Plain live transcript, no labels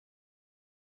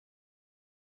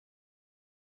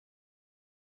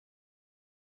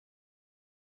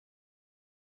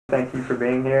Thank you for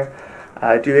being here.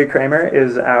 Julia Kramer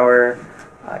is our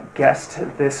guest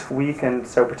this week, and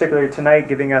so particularly tonight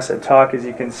giving us a talk, as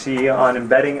you can see, on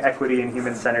embedding equity in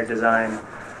human-centered design.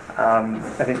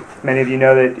 I think many of you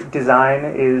know that design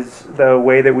is the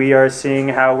way that we are seeing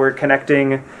how we're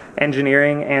connecting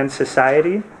engineering and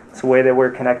society. It's the way that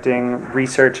we're connecting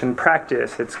research and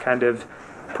practice. It's kind of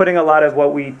putting a lot of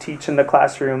what we teach in the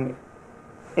classroom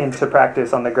into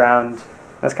practice on the ground.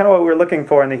 That's kind of what we're looking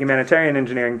for in the humanitarian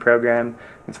engineering program.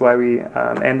 It's why we,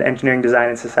 and engineering design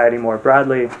and society more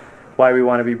broadly, why we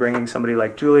want to be bringing somebody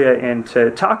like Julia in to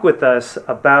talk with us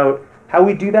about how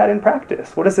we do that in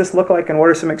practice. What does this look like, and what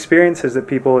are some experiences that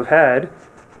people have had,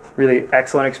 really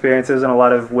excellent experiences and a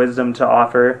lot of wisdom to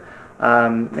offer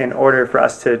in order for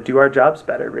us to do our jobs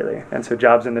better, really. And so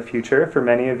jobs in the future, for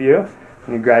many of you,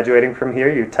 when you're graduating from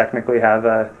here, you technically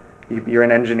have you're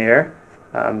an engineer.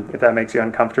 If that makes you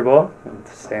uncomfortable,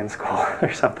 stay in school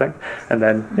or something, and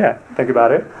then, yeah, think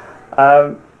about it.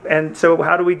 And so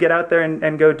how do we get out there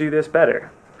and go do this better?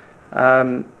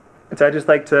 And so I'd just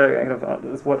like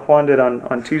to, what Juan did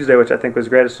on Tuesday, which I think was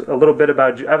great, is a little bit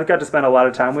about, I've got to spend a lot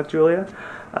of time with Julia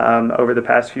over the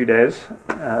past few days.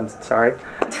 Sorry.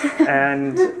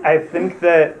 And I think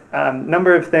that a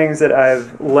number of things that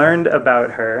I've learned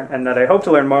about her, and that I hope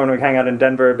to learn more when we hang out in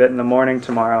Denver a bit in the morning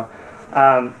tomorrow,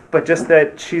 but just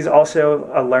that she's also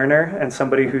a learner and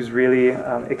somebody who's really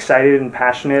excited and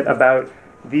passionate about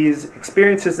these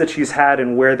experiences that she's had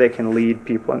and where they can lead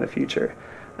people in the future.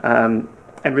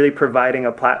 And really providing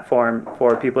a platform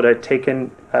for people to take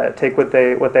what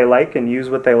they like and use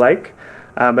what they like,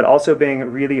 but also being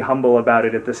really humble about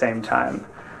it at the same time.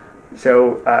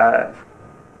 So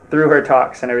through her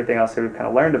talks and everything else that we've kind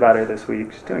of learned about her this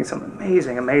week, she's doing some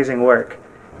amazing, amazing work.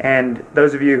 And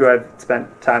those of you who I've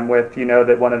spent time with, you know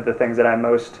that one of the things that I'm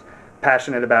most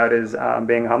passionate about is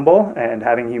being humble and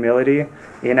having humility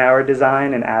in our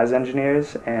design and as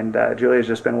engineers. And Julia's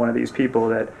just been one of these people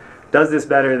that does this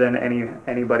better than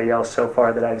anybody else so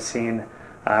far that I've seen.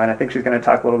 And I think she's going to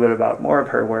talk a little bit about more of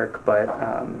her work. But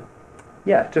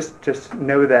yeah, just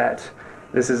know that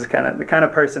this is the kind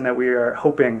of person that we are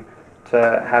hoping to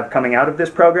have coming out of this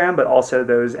program, but also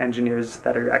those engineers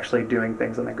that are actually doing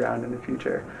things on the ground in the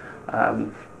future.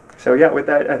 So yeah, with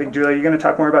that, I think, Julia, you're going to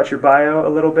talk more about your bio a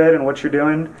little bit and what you're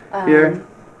doing here.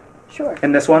 Sure.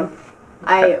 In this one?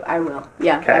 I will.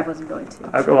 Yeah, okay. I wasn't going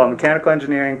to. Okay, well, mechanical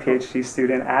engineering PhD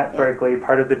student at Berkeley,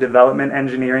 part of the development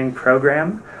engineering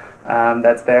program.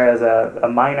 That's there as a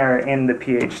minor in the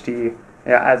PhD.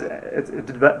 Yeah, as it's a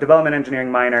development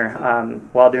engineering minor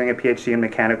while doing a PhD in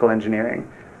mechanical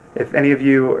engineering. If any of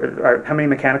you are, how many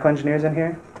mechanical engineers in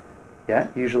here? Yeah,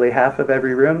 usually half of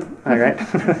every room. All right.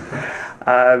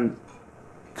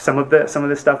 Some of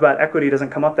this stuff about equity doesn't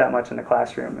come up that much in the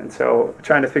classroom, and so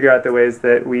trying to figure out the ways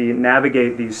that we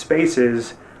navigate these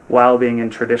spaces while being in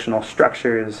traditional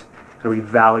structures, so we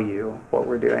value what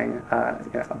we're doing,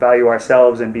 value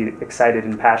ourselves, and be excited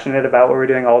and passionate about what we're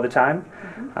doing all the time,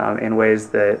 in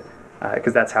ways that.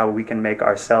 Because that's how we can make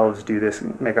ourselves do this,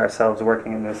 make ourselves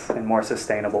working in more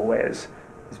sustainable ways,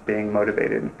 is being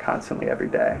motivated constantly every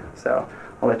day. So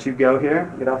I'll let you go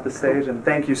here, get off the stage, and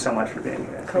thank you so much for being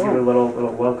here. Cool. Give you a little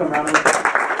welcome round of applause.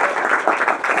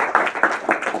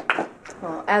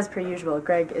 Well, as per usual,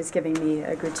 Greg is giving me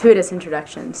a gratuitous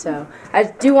introduction, so I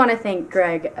do want to thank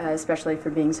Greg, especially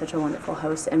for being such a wonderful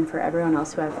host, and for everyone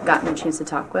else who I've gotten a chance to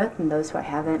talk with, and those who I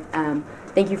haven't.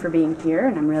 Thank you for being here,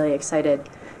 and I'm really excited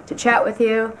to chat with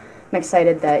you. I'm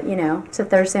excited that, it's a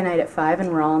Thursday night at 5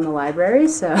 and we're all in the library,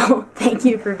 so thank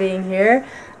you for being here.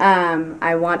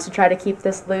 I want to try to keep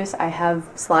this loose. I have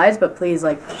slides, but please,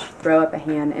 throw up a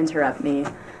hand, interrupt me.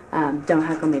 Don't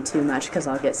heckle me too much because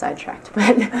I'll get sidetracked,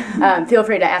 but feel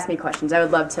free to ask me questions. I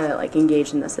would love to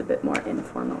engage in this a bit more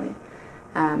informally.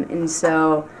 And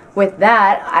so with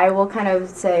that, I will kind of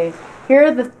say, here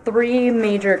are the 3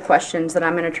 major questions that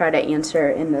I'm going to try to answer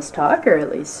in this talk, or at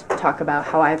least talk about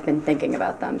how I've been thinking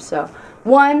about them. So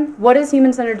 1, what is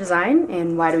human-centered design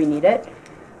and why do we need it?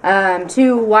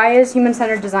 2, why is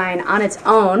human-centered design on its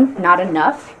own not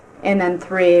enough? And then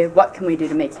 3, what can we do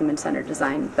to make human-centered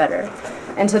design better?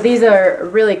 And so these are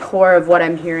really core of what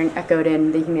I'm hearing echoed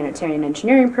in the humanitarian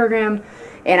engineering program.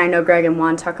 And I know Greg and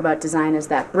Juan talk about design as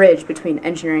that bridge between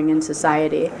engineering and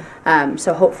society.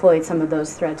 So hopefully some of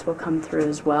those threads will come through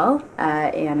as well,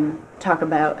 and talk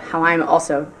about how I'm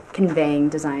also conveying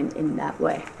design in that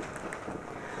way.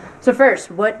 So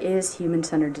first, what is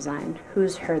human-centered design?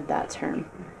 Who's heard that term?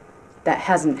 That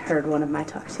hasn't heard one of my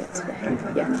talks yet today.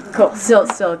 Yeah, cool.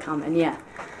 Still common, yeah.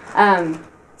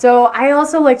 So I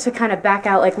also like to kind of back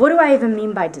out, what do I even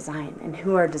mean by design, and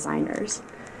who are designers?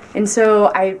 And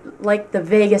so I like the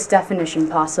vaguest definition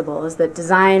possible, is that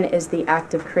design is the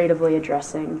act of creatively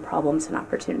addressing problems and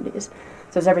opportunities.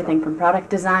 So it's everything from product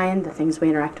design, the things we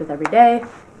interact with every day.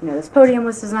 You know, this podium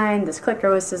was designed, this clicker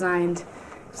was designed.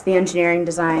 It's the engineering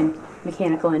design.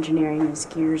 Mechanical engineering is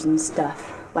gears and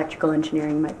stuff. Electrical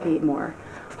engineering might be more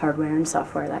hardware and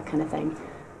software, that kind of thing.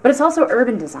 But it's also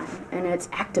urban design, and it's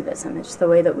activism. It's the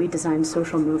way that we design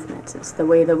social movements. It's the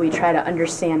way that we try to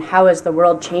understand how is the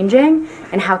world changing,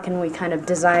 and how can we kind of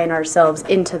design ourselves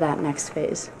into that next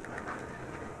phase.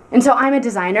 And so I'm a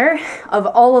designer of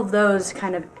all of those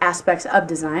kind of aspects of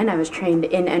design. I was trained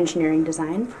in engineering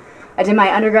design. I did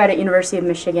my undergrad at University of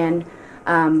Michigan,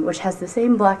 which has the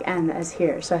same block M as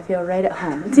here, so I feel right at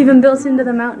home. It's even built into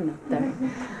the mountain up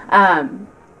there.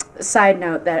 Side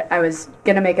note that I was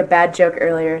going to make a bad joke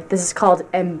earlier. This is called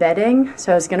embedding,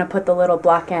 so I was going to put the little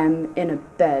block M in a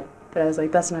bed, but I was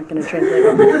like, that's not going to translate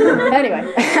well.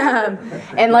 Anyway,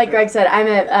 and like Greg said, I'm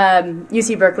at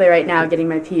UC Berkeley right now getting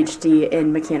my PhD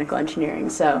in mechanical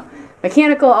engineering, so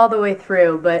mechanical all the way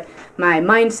through, but my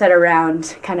mindset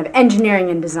around kind of engineering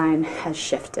and design has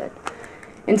shifted.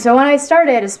 And so when I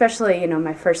started, especially, you know,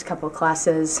 my first couple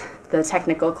classes, the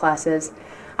technical classes,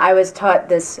 I was taught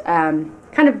this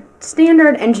kind of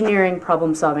standard engineering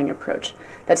problem-solving approach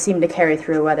that seemed to carry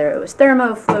through, whether it was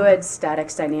thermo, fluids,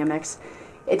 statics, dynamics.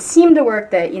 It seemed to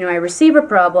work that, you know, I receive a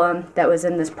problem that was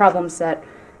in this problem set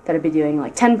that I'd be doing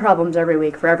like 10 problems every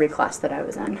week for every class that I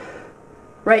was in.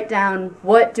 Write down,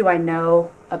 what do I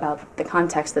know about the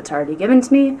context that's already given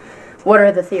to me? What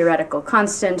are the theoretical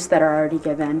constants that are already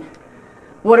given?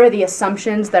 What are the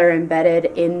assumptions that are embedded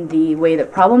in the way the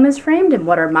problem is framed, and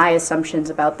what are my assumptions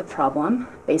about the problem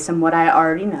based on what I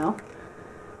already know?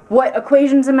 What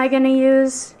equations am I going to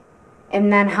use?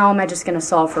 And then how am I just going to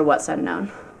solve for what's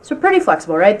unknown? So pretty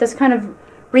flexible, right? This kind of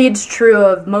reads true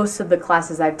of most of the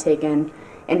classes I've taken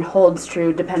and holds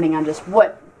true depending on just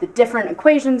what the different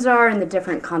equations are and the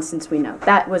different constants we know.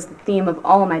 That was the theme of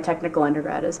all of my technical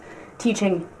undergrad, is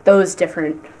teaching those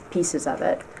different pieces of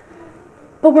it.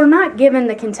 But we're not given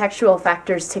the contextual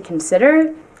factors to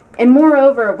consider, and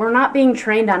moreover, we're not being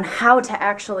trained on how to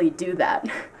actually do that.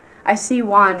 I see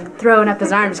Juan throwing up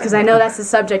his arms because I know that's the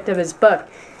subject of his book.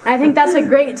 And I think that's a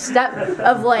great step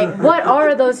of like, what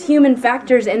are those human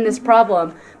factors in this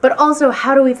problem? But also,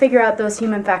 how do we figure out those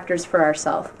human factors for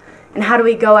ourselves? And how do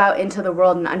we go out into the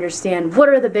world and understand what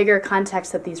are the bigger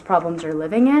contexts that these problems are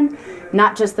living in,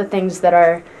 not just the things that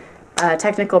our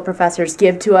technical professors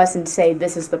give to us and say,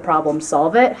 this is the problem,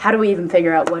 solve it. How do we even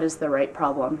figure out what is the right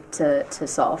problem to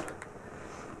solve?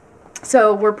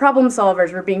 So we're problem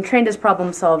solvers. We're being trained as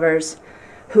problem solvers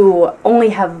who only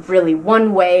have really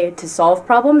one way to solve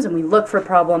problems, and we look for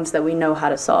problems that we know how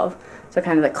to solve. So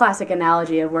kind of the classic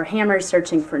analogy of we're hammers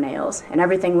searching for nails, and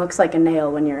everything looks like a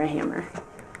nail when you're a hammer.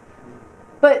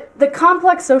 But the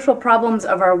complex social problems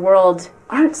of our world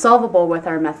aren't solvable with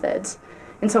our methods.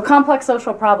 And so complex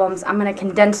social problems, I'm going to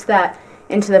condense that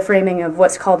into the framing of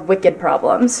what's called wicked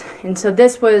problems. And so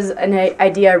this was an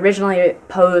idea originally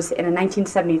posed in a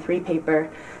 1973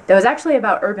 paper that was actually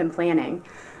about urban planning.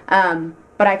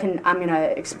 But I'm going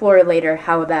to explore later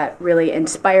how that really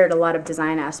inspired a lot of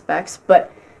design aspects.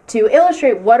 But to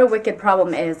illustrate what a wicked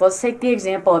problem is, let's take the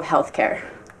example of healthcare.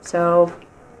 So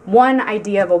one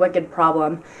idea of a wicked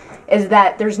problem is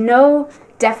that there's no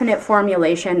definite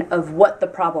formulation of what the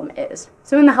problem is.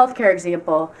 So in the healthcare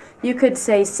example, you could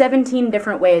say 17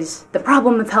 different ways the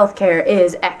problem of healthcare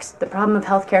is X, the problem of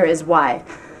healthcare is Y,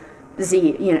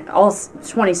 Z, you know, all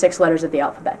 26 letters of the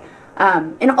alphabet.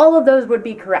 And all of those would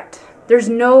be correct. There's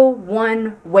no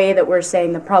one way that we're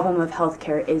saying the problem of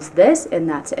healthcare is this, and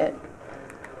that's it.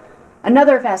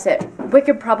 Another facet,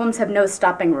 wicked problems have no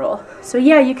stopping rule. So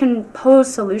yeah, you can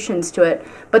pose solutions to it,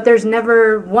 but there's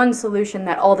never one solution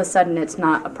that all of a sudden it's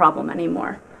not a problem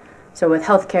anymore. So with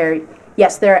healthcare,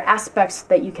 yes, there are aspects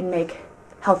that you can make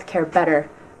healthcare better,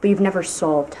 but you've never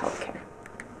solved healthcare.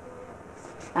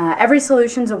 Every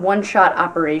solution's a one-shot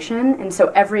operation, and so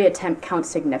every attempt counts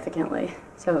significantly.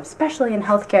 So especially in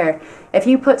healthcare, if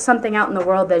you put something out in the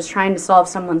world that's trying to solve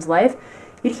someone's life,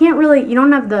 you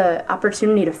don't have the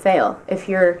opportunity to fail. If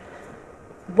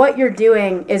what you're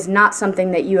doing is not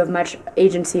something that you have much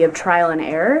agency of trial and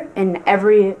error, and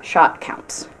every shot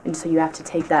counts. And so you have to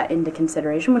take that into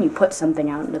consideration when you put something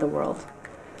out into the world.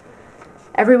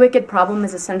 Every wicked problem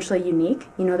is essentially unique.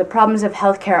 You know, the problems of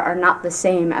healthcare are not the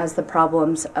same as the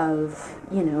problems of,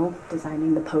 you know,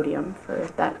 designing the podium, for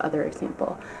that other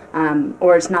example.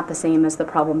 Or it's not the same as the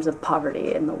problems of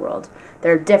poverty in the world.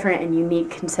 There are different and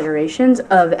unique considerations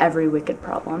of every wicked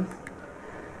problem.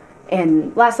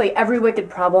 And lastly, every wicked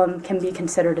problem can be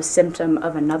considered a symptom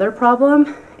of another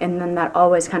problem, and then that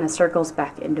always kind of circles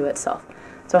back into itself.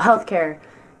 So healthcare,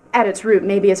 at its root,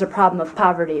 maybe is a problem of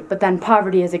poverty, but then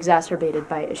poverty is exacerbated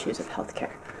by issues of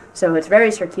healthcare. So it's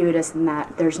very circuitous in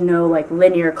that there's no like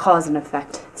linear cause and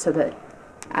effect, so that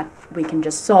we can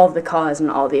just solve the cause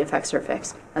and all the effects are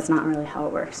fixed. That's not really how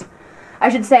it works. I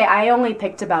should say I only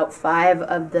picked about 5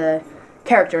 of the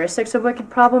characteristics of wicked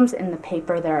problems. In the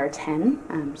paper there are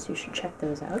 10, so you should check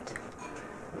those out.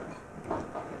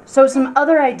 So some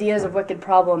other ideas of wicked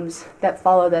problems that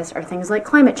follow this are things like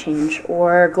climate change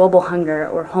or global hunger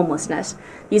or homelessness.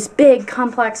 These big,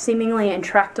 complex, seemingly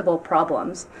intractable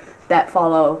problems that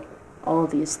follow all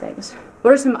of these things.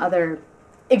 What are some other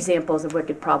examples of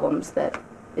wicked problems that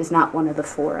is not one of the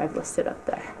 4 I've listed up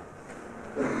there?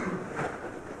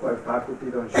 Why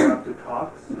faculty don't show up to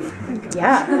talks?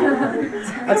 Yeah.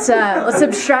 Let's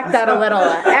abstract that a little.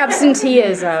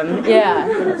 Absenteeism. Yeah.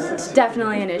 It's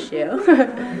definitely an issue.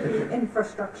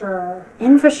 Infrastructure.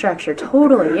 Infrastructure,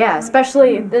 totally, yeah.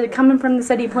 Especially coming from the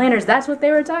city planners. That's what they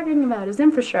were talking about, is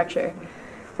infrastructure.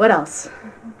 What else?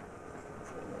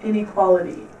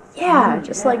 Inequality. Yeah,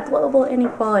 just like global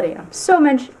inequality. I'm so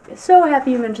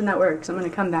happy you mentioned that word, because I'm going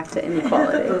to come back to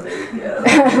inequality.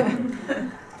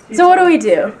 So what do we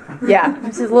do? Yeah,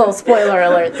 this is a little spoiler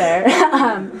alert there.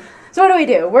 So what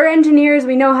do? We're engineers.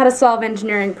 We know how to solve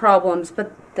engineering problems,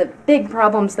 but the big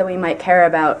problems that we might care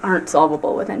about aren't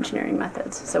solvable with engineering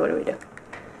methods. So what do?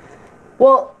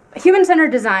 Well,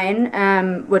 human-centered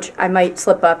design, which I might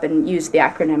slip up and use the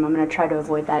acronym, I'm going to try to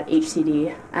avoid that,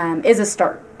 HCD, is a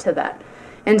start to that.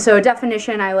 And so a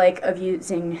definition I like of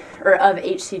using, or of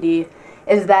HCD,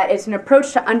 is that it's an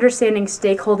approach to understanding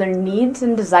stakeholder needs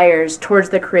and desires towards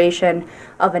the creation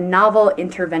of a novel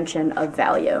intervention of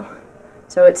value.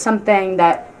 So it's something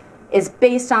that is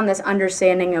based on this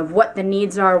understanding of what the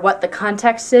needs are, what the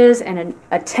context is, and an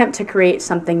attempt to create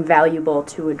something valuable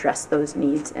to address those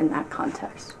needs in that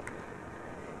context.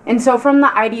 And so from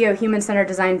the IDEO Human-Centered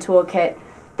Design Toolkit,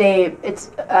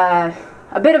 it's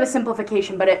a bit of a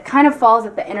simplification, but it kind of falls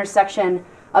at the intersection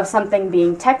of something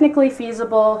being technically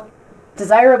feasible,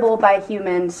 desirable by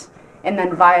humans, and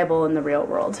then viable in the real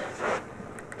world.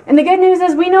 And the good news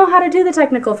is we know how to do the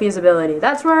technical feasibility.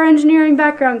 That's where our engineering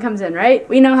background comes in, right?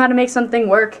 We know how to make something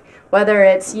work, whether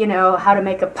it's, how to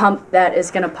make a pump that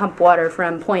is going to pump water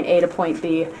from point A to point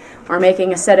B, or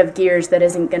making a set of gears that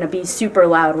isn't going to be super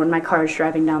loud when my car is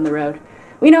driving down the road.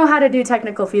 We know how to do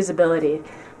technical feasibility.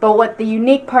 But what the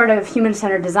unique part of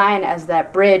human-centered design as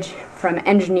that bridge from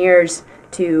engineers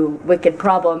to wicked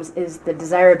problems is the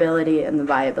desirability and the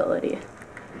viability.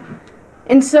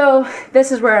 And so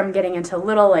this is where I'm getting into a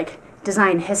little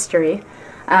design history.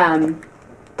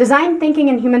 Design thinking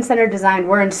and human-centered design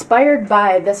were inspired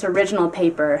by this original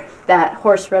paper that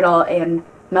Horst Riddle and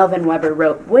Melvin Weber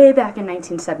wrote way back in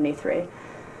 1973.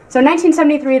 So in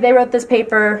 1973 they wrote this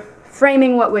paper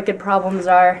framing what wicked problems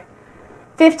are.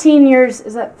 14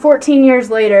 years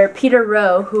later, Peter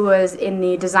Rowe, who was in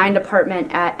the design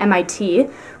department at MIT,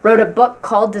 wrote a book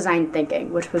called Design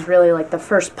Thinking, which was really the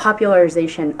first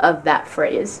popularization of that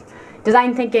phrase.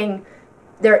 Design thinking,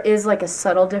 there is a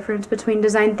subtle difference between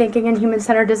design thinking and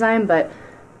human-centered design, but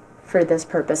for this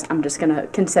purpose, I'm just going to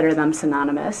consider them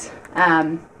synonymous.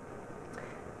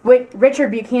 Richard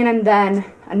Buchanan then,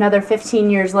 another 5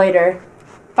 years later,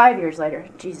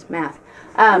 geez, math,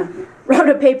 wrote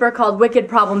a paper called Wicked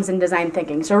Problems in Design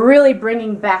Thinking. So really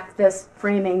bringing back this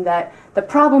framing that the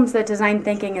problems that design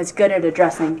thinking is good at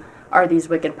addressing are these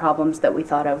wicked problems that we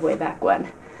thought of way back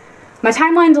when. My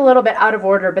timeline's a little bit out of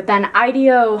order, but then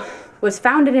IDEO was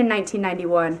founded in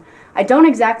 1991. I don't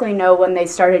exactly know when they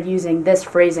started using this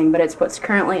phrasing, but it's what's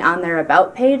currently on their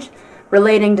About page,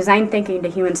 relating design thinking to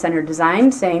human-centered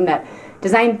design, saying that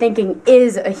design thinking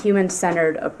is a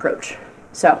human-centered approach.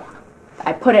 So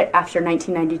I put it after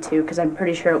 1992 because I'm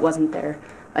pretty sure it wasn't their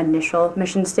initial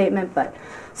mission statement, but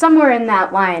somewhere in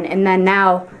that line. And then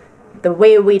now the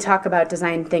way we talk about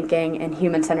design thinking and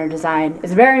human-centered design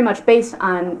is very much based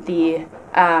on the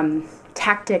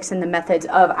tactics and the methods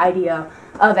of IDEO,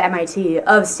 of MIT,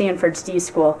 of Stanford's D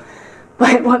School.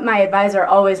 But what my advisor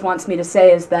always wants me to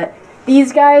say is that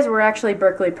these guys were actually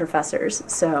Berkeley professors.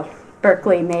 So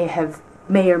Berkeley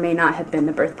may or may not have been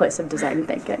the birthplace of design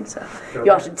thinking. So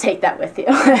you all should take that with you.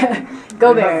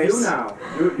 Go Bears. You now.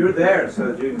 You're there,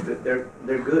 so they're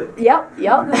good. Yep.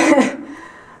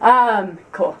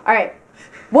 Cool. All right.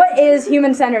 What is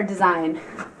human-centered design?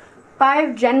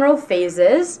 5 general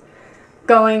phases,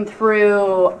 going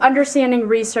through understanding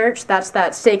research, that's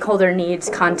that stakeholder needs,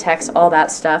 context, all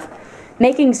that stuff,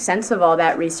 making sense of all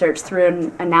that research through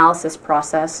an analysis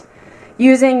process,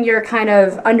 using your kind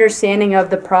of understanding of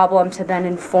the problem to then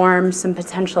inform some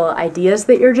potential ideas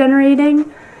that you're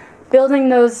generating, building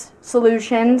those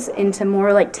solutions into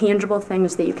more like tangible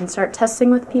things that you can start testing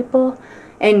with people,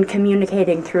 and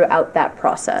communicating throughout that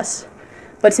process.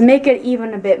 But to make it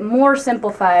even a bit more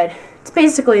simplified, it's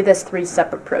basically this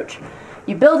three-step approach.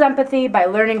 You build empathy by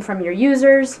learning from your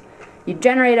users, you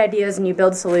generate ideas and you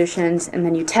build solutions, and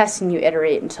then you test and you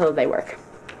iterate until they work.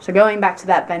 So going back to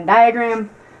that Venn diagram,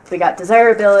 we got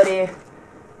desirability,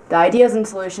 the ideas and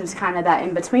solutions, kind of that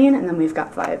in between, and then we've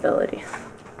got viability.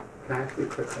 Can I ask you a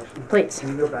quick question? Please. Can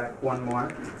you go back one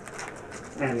more?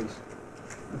 And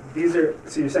these are,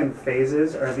 so you're saying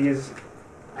phases, are these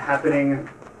happening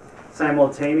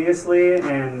simultaneously,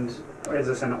 and or is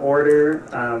this an order?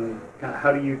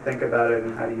 How do you think about it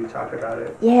and how do you talk about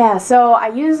it? Yeah, so I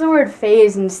use the word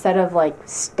phase instead of like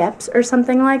steps or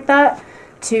something like that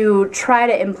to try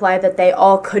to imply that they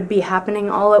all could be happening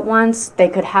all at once. They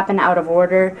could happen out of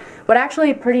order. What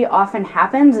actually pretty often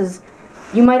happens is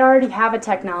you might already have a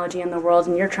technology in the world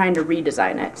and you're trying to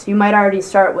redesign it. So you might already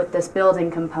start with this building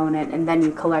component and then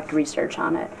you collect research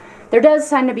on it. There does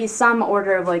tend to be some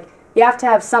order of like, you have to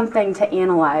have something to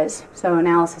analyze, so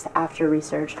analysis after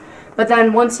research. But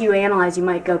then once you analyze, you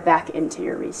might go back into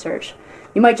your research.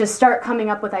 You might just start coming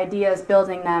up with ideas,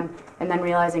 building them, and then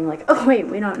realizing like, oh wait,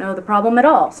 we don't know the problem at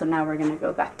all, so now we're going to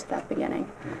go back to that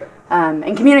beginning.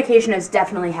 And communication is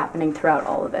definitely happening throughout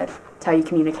all of it. It's how you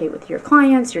communicate with your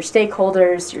clients, your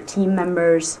stakeholders, your team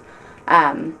members,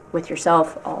 with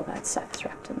yourself, all that stuff is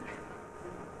wrapped in there.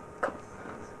 Cool.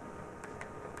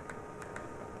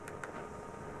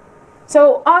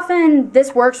 So often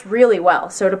this works really well.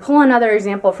 So to pull another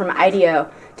example from IDEO,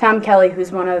 Tom Kelly,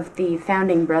 who's one of the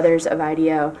founding brothers of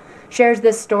IDEO, shares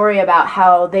this story about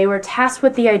how they were tasked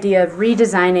with the idea of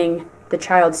redesigning the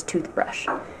child's toothbrush.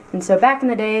 And so back in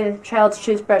the day, the child's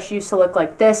toothbrush used to look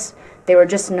like this. They were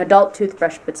just an adult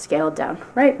toothbrush but scaled down,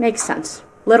 right? Makes sense.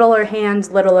 Littler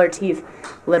hands, littler teeth,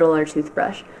 littler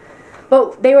toothbrush.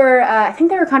 But they were, I think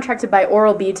they were contracted by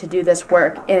Oral-B to do this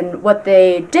work. And what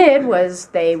they did was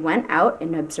they went out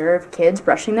and observed kids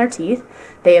brushing their teeth.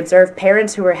 They observed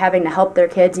parents who were having to help their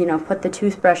kids, put the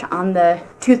toothbrush on the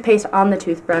toothpaste on the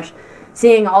toothbrush,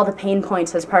 seeing all the pain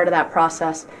points as part of that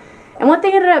process. And what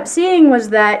they ended up seeing was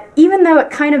that even though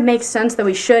it kind of makes sense that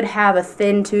we should have a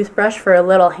thin toothbrush for a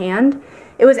little hand,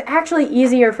 it was actually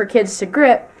easier for kids to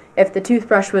grip if the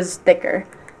toothbrush was thicker.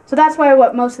 So that's why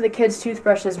most of the kids'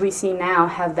 toothbrushes we see now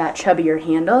have that chubbier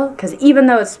handle, because even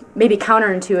though it's maybe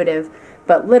counterintuitive,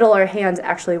 but littler hands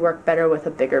actually work better with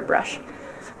a bigger brush.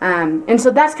 And so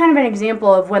that's kind of an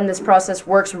example of when this process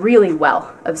works really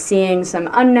well, of seeing some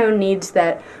unknown needs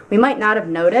that we might not have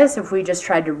noticed if we just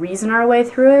tried to reason our way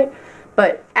through it,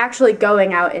 but actually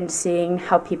going out and seeing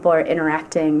how people are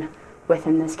interacting with,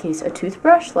 in this case, a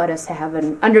toothbrush, led us to have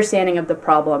an understanding of the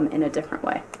problem in a different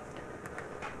way.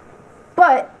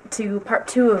 But to part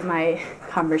two of my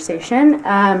conversation.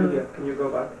 Julia, can you go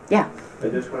back? Yeah. I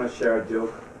just want to share a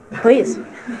joke. Please.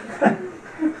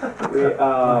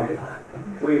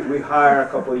 We hired a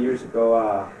couple of years ago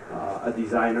a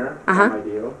designer from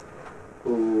IDEO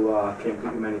who came to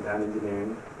Humanitarian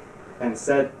Engineering and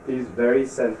said this very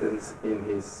sentence in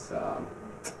his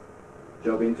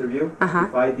job interview.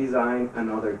 If I design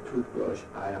another toothbrush,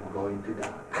 I am going to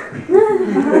die.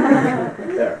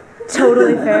 There.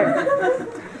 Totally fair.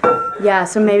 Yeah,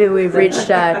 so maybe we've reached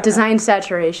design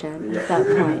saturation at that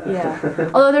point, yeah.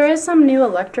 Although there is some new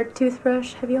electric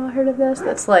toothbrush. Have you all heard of this?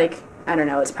 That's like, I don't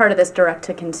know, it's part of this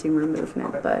direct-to-consumer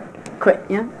movement, but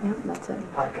yeah, that's it.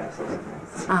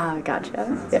 Podcast.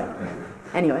 Gotcha, yeah.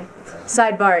 Anyway,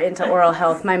 sidebar into oral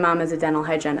health. My mom is a dental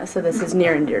hygienist, so this is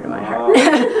near and dear to my heart.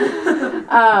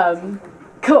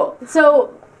 Cool.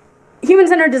 So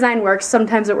human-centered design works.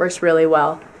 Sometimes it works really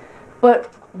well.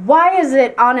 But why is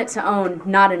it on its own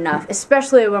not enough,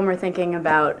 especially when we're thinking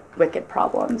about wicked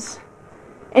problems?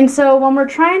 And so when we're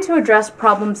trying to address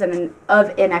problems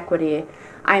of inequity,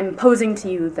 I'm posing to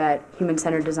you that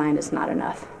human-centered design is not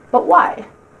enough. But why?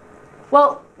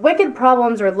 Well, wicked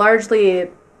problems are largely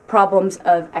problems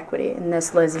of equity, and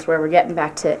this, Liz, is where we're getting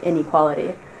back to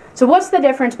inequality. So what's the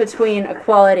difference between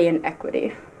equality and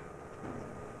equity?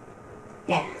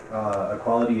 Yeah.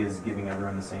 Equality is giving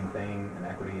everyone the same thing, and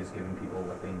equity is giving people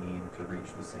what they need to reach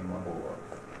the same level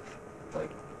of, like,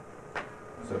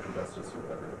 social justice or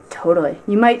whatever it is. Totally.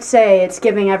 You might say it's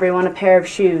giving everyone a pair of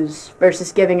shoes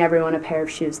versus giving everyone a pair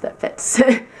of shoes that fits.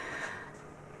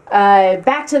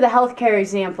 Back to the healthcare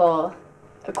example.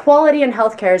 Equality in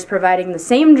healthcare is providing the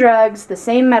same drugs, the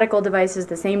same medical devices,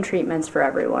 the same treatments for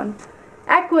everyone.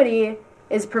 Equity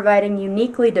is providing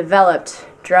uniquely developed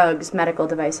drugs, medical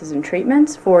devices, and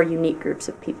treatments for unique groups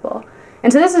of people.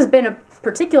 And so this has been a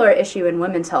particular issue in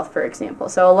women's health, for example.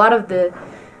 So a lot of the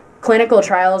clinical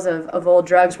trials of old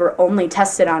drugs were only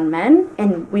tested on men,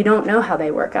 and we don't know how they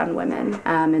work on women.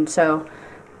 And so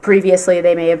previously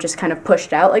they may have just kind of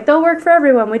pushed out, like, they'll work for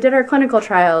everyone. We did our clinical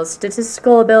trials,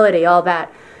 statistical ability, all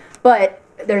that. But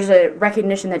there's a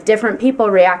recognition that different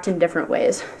people react in different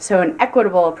ways. So an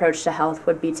equitable approach to health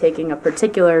would be taking a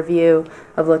particular view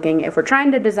of looking, if we're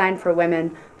trying to design for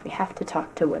women, we have to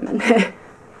talk to women.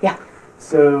 Yeah.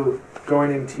 So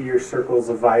going into your circles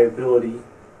of viability,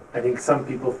 I think some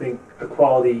people think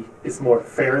equality is more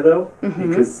fair, though,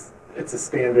 because it's a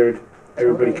standard,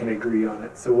 everybody can agree on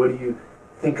it. So what do you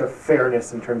think of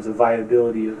fairness in terms of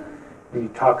viability when you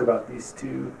talk about these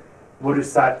two? What do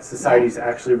societies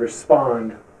actually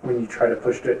respond when you try to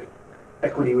push to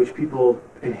equity, which people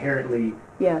inherently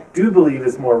do believe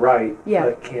is more right,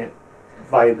 but can't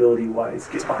viability-wise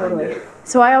get behind it?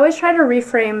 So I always try to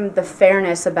reframe the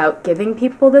fairness about giving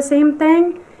people the same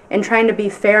thing and trying to be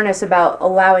fairness about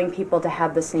allowing people to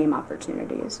have the same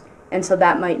opportunities. And so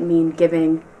that might mean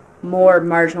giving more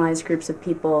marginalized groups of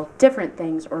people different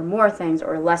things or more things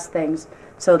or less things,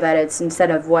 so that it's,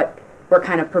 instead of what we're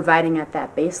kind of providing at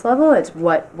that base level, it's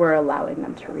what we're allowing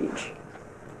them to reach.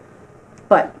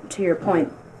 But to your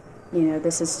point, you know,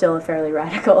 this is still a fairly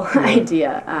radical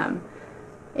idea.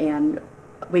 And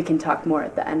we can talk more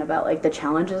at the end about, like, the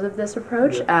challenges of this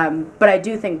approach. But I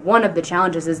do think one of the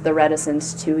challenges is the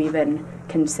reticence to even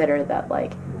consider that,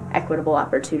 like, equitable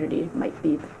opportunity might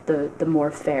be the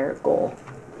more fair goal.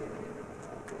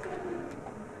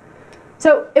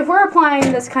 So if we're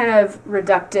applying this kind of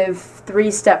reductive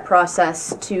three-step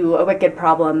process to a wicked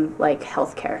problem like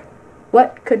healthcare,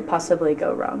 what could possibly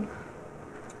go wrong?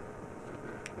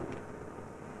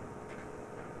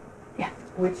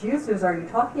 Which users are you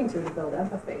talking to build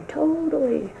empathy?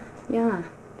 Totally. Yeah.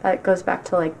 That goes back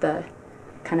to, like, the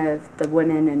kind of the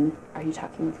women, and are you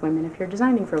talking with women if you're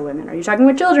designing for women? Are you talking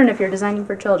with children if you're designing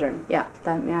for children? Yeah,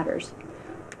 that matters.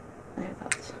 What are your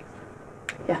thoughts?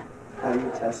 Yeah. How do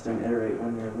you test and iterate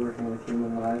when you're working with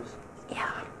human lives?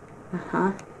 Yeah.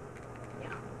 Uh-huh.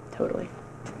 Yeah, totally.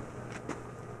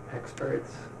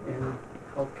 Experts in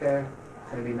healthcare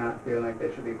maybe not feeling like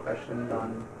they should be questioned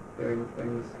on doing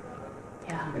things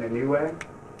in a new way.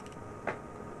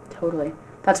 Totally.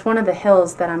 That's one of the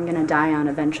hills that I'm going to die on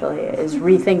eventually, is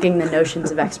rethinking the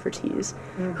notions of expertise.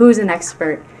 Who's an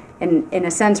expert? And in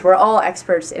a sense, we're all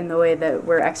experts in the way that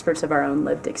we're experts of our own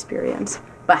lived experience.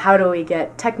 But how do we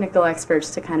get technical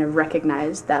experts to kind of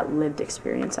recognize that lived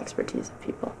experience expertise of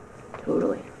people?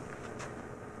 Totally.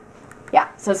 Yeah,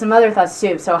 so some other thoughts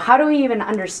too. So how do we even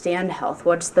understand health?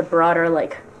 What's the broader,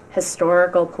 like,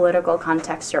 historical, political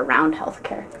context around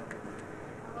healthcare?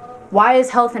 Why is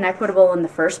health inequitable in the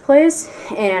first place?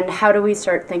 And how do we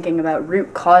start thinking about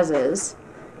root causes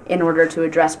in order to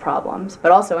address problems, but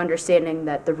also understanding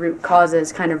that the root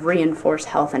causes kind of reinforce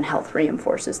health and health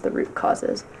reinforces the root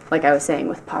causes, like I was saying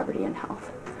with poverty and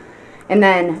health. And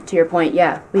then, to your point,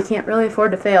 yeah, we can't really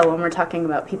afford to fail when we're talking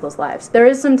about people's lives. There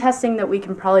is some testing that we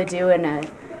can probably do in a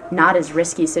not as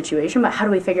risky situation, but how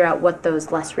do we figure out what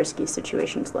those less risky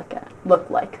situations look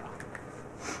like?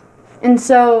 And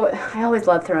so I always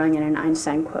love throwing in an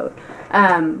Einstein quote.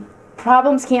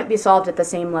 Problems can't be solved at the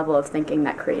same level of thinking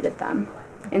that created them.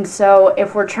 And so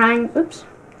if we're trying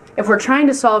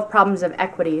to solve problems of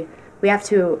equity, we have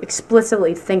to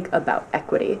explicitly think about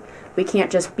equity. We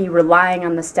can't just be relying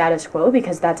on the status quo,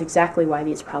 because that's exactly why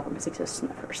these problems exist in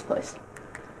the first place.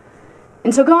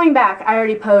 And so going back, I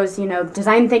already posed,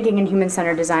 design thinking and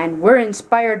human-centered design were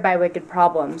inspired by wicked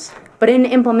problems, but in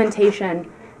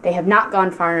implementation, they have not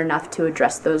gone far enough to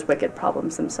address those wicked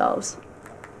problems themselves.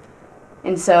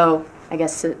 And so, I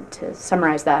guess to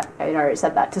summarize that, I already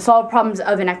said that. To solve problems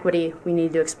of inequity, we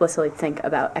need to explicitly think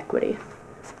about equity.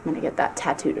 I'm going to get that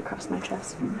tattooed across my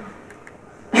chest.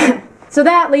 So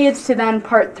that leads to then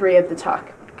part 3 of the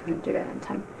talk. I'm going to do that in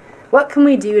time. What can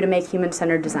we do to make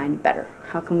human-centered design better?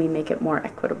 How can we make it more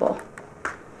equitable?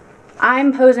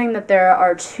 I'm posing that there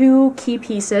are 2 key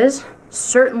pieces,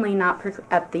 certainly not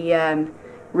at the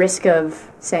risk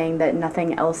of saying that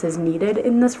nothing else is needed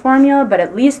in this formula, but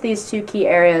at least these 2 key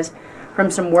areas from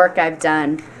some work I've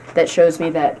done that shows me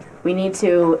that we need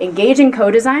to engage in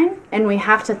co-design, and we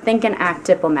have to think and act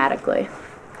diplomatically.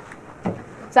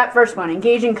 So that first one,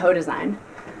 engage in co-design.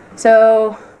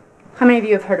 So how many of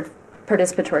you have heard of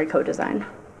participatory co-design?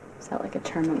 Is that like a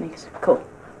term that makes, cool,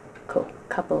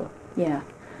 couple, yeah.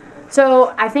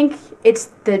 So I think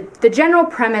it's the general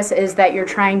premise is that you're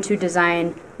trying to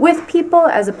design with people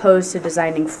as opposed to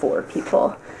designing for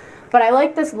people. But I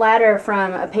like this ladder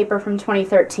from a paper from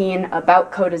 2013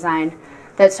 about co-design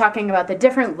that's talking about the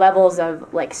different levels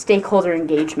of like stakeholder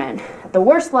engagement. At the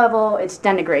worst level, it's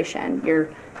denigration.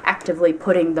 You're actively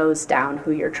putting those down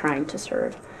who you're trying to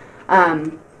serve.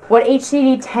 What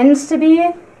HCD tends to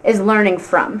be is learning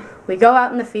from. We go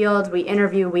out in the field, we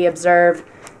interview, we observe.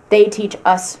 They teach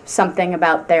us something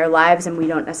about their lives, and we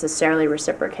don't necessarily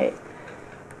reciprocate.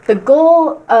 The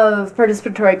goal of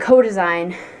participatory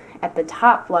co-design at the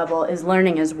top level is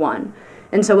learning as one.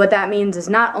 And so what that means is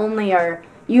not only are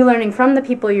you learning from the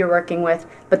people you're working with,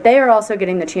 but they are also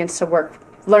getting the chance to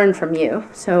learn from you.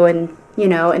 So in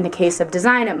the case of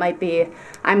design, it might be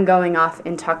I'm going off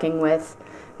and talking with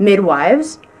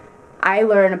midwives. I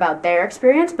learn about their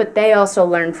experience, but they also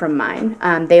learn from mine.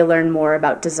 They learn more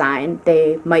about design.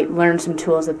 They might learn some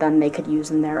tools that then they could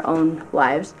use in their own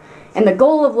lives. And the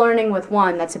goal of learning with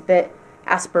one that's a bit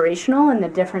aspirational, and the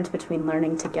difference between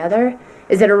learning together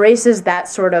is it erases that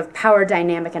sort of power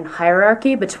dynamic and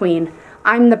hierarchy between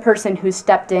I'm the person who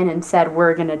stepped in and said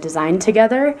we're going to design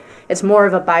together. It's more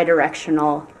of a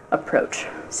bidirectional approach.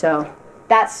 So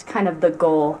that's kind of the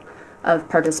goal of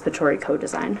participatory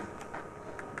co-design.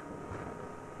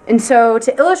 And so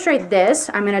to illustrate this,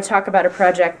 I'm going to talk about a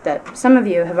project that some of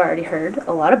you have already heard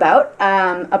a lot about.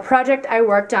 A project I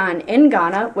worked on in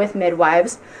Ghana with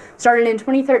midwives, started in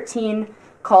 2013,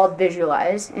 called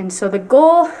Visualize. And so the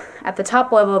goal at the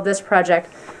top level of this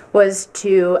project was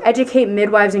to educate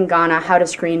midwives in Ghana how to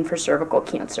screen for cervical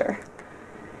cancer.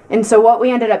 And so what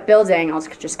we ended up building, I'll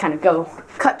just kind of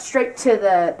cut straight to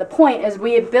the point, is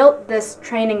we had built this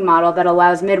training model that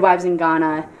allows midwives in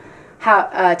Ghana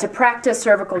how to practice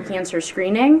cervical cancer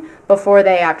screening before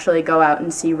they actually go out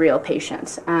and see real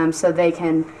patients. So they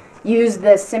can use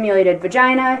this simulated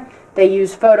vagina. They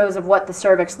use photos of what the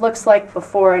cervix looks like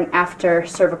before and after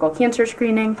cervical cancer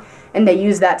screening, and they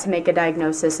use that to make a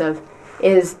diagnosis of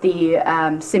is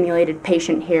the simulated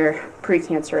patient here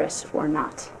precancerous or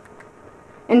not.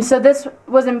 And so this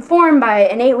was informed by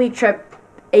an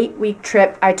 8-week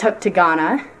trip I took to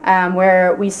Ghana,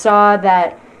 where we saw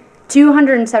that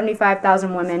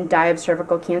 275,000 women die of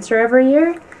cervical cancer every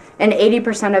year, and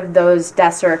 80% of those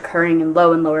deaths are occurring in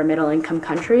low and lower middle income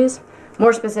countries.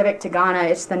 More specific to Ghana,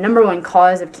 it's the #1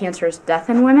 cause of cancerous death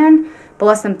in women, but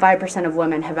less than 5% of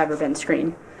women have ever been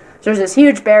screened. So there's this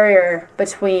huge barrier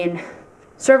between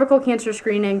cervical cancer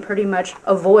screening pretty much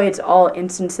avoids all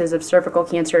instances of cervical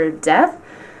cancer death,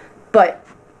 but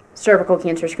cervical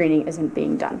cancer screening isn't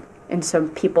being done. And so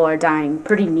people are dying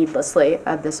pretty needlessly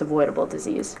of this avoidable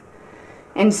disease.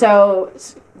 And so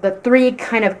the three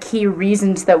kind of key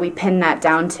reasons that we pin that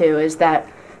down to is that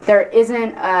there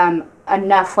isn't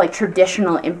enough like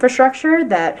traditional infrastructure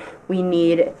that we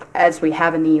need as we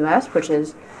have in the US, which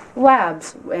is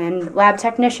labs and lab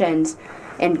technicians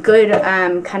and good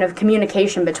kind of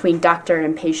communication between doctor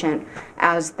and patient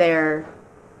as they're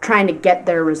trying to get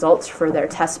their results for their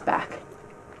tests back.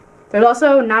 There's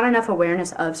also not enough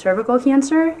awareness of cervical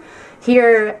cancer.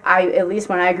 Here, at least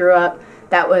when I grew up,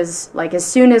 that was like as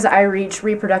soon as I reached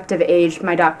reproductive age,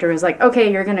 my doctor was like,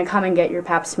 okay, you're going to come and get your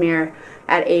pap smear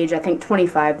at age, I think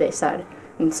 25, they said.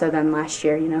 And so then last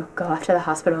year, go off to the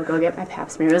hospital, go get my pap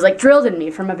smear. It was like drilled in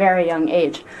me from a very young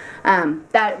age.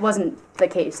 That wasn't the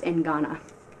case in Ghana.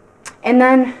 And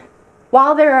then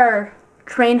while there are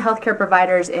trained healthcare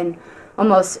providers in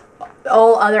almost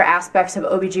all other aspects of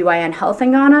OBGYN health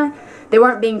in Ghana, they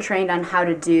weren't being trained on how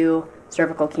to do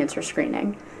cervical cancer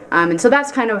screening. And so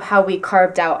that's kind of how we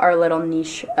carved out our little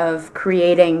niche of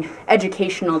creating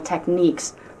educational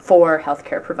techniques for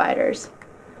healthcare providers.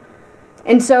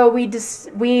 And so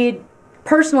we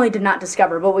personally did not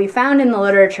discover, but we found in the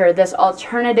literature this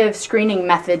alternative screening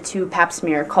method to pap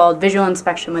smear called visual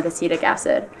inspection with acetic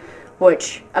acid,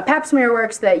 which a pap smear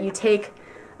works that you take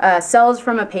cells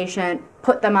from a patient,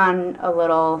 put them on a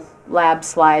little lab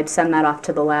slide, send that off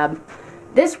to the lab.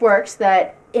 This works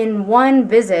that in one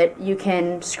visit, you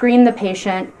can screen the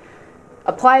patient,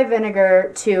 apply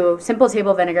simple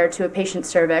table vinegar to a patient's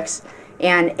cervix,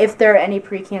 and if there are any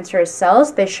precancerous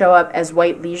cells, they show up as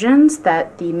white lesions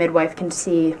that the midwife can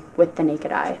see with the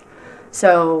naked eye.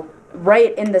 So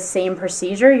right in the same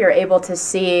procedure, you're able to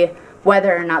see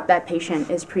whether or not that patient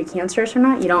is precancerous or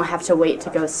not. You don't have to wait to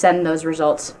go send those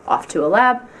results off to a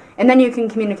lab, and then you can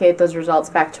communicate those results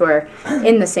back to her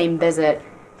in the same visit.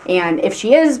 And if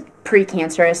she is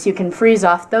precancerous, you can freeze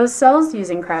off those cells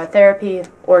using cryotherapy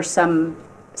or some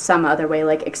other way,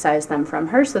 like excise them from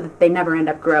her so that they never end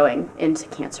up growing into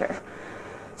cancer.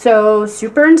 So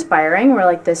super inspiring. We're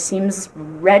like, this seems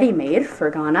ready-made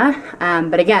for Ghana.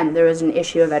 But again, there was an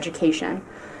issue of education.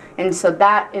 And so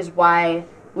that is why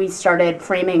we started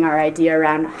framing our idea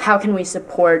around how can we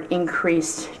support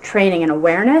increased training and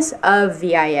awareness of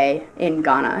VIA in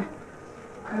Ghana.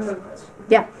 I have a question.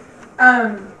 Yeah.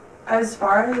 As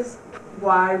far as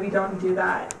why we don't do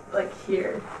that, like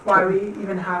here, why we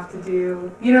even have to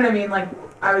do, you know what I mean? Like,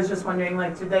 I was just wondering,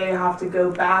 like, do they have to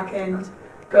go back and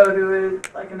go to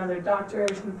like another doctor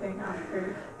or something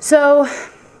after? So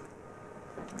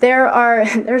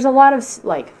there's a lot of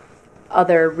like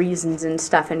other reasons and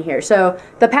stuff in here. So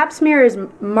the pap smear is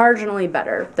marginally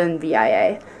better than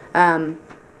VIA.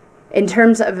 In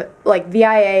terms of, like,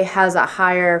 VIA has a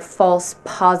higher false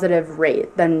positive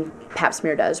rate than pap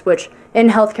smear does, which in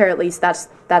healthcare at least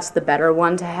that's the better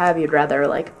one to have. You'd rather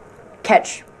like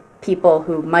catch people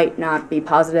who might not be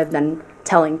positive than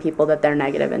telling people that they're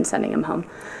negative and sending them home.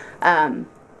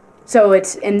 So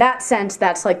it's, in that sense,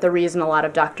 that's like the reason a lot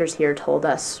of doctors here told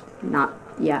us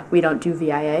we don't do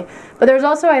VIA. But there's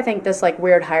also, I think, this like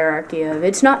weird hierarchy of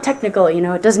it's not technical, you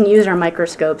know, it doesn't use our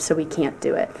microscope, so we can't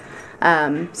do it.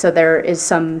 So there is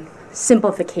some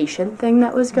simplification thing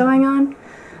that was going on.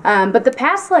 But the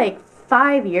past like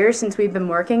 5 years since we've been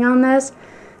working on this,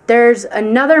 there's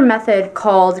another method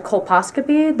called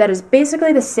colposcopy that is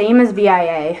basically the same as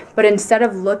VIA, but instead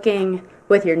of looking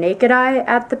with your naked eye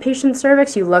at the patient's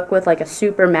cervix, you look with like a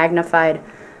super magnified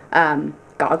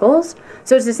goggles.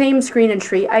 So it's the same screen and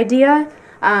treat idea,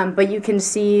 but you can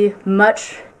see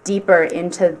much deeper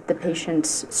into the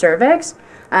patient's cervix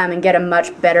and get a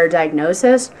much better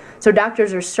diagnosis. So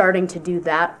doctors are starting to do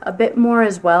that a bit more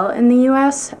as well in the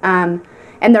US. And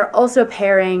they're also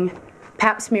pairing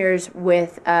pap smears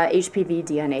with HPV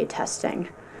DNA testing.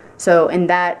 So in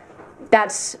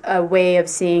that's a way of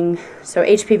seeing, so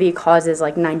HPV causes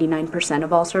like 99%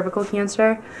 of all cervical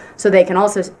cancer. So they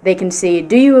can see,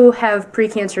 do you have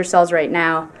precancer cells right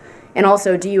now? And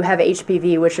also, do you have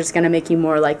HPV, which is going to make you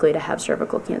more likely to have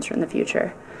cervical cancer in the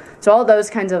future? So all those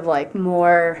kinds of like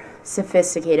more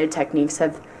sophisticated techniques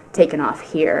have taken off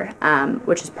here,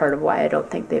 which is part of why I don't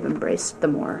think they've embraced the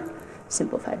more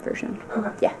simplified version.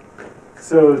 Okay. Yeah.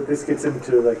 So this gets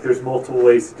into like there's multiple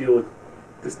ways to deal with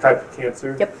this type of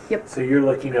cancer. Yep. So you're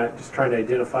looking at just trying to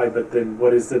identify, but then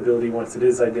what is the ability once it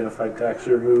is identified to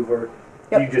actually remove, or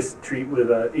do you just treat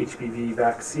with a HPV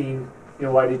vaccine? You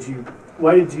know, why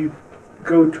did you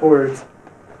go towards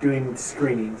doing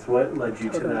screenings? What led you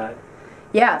to that?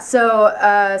 Yeah,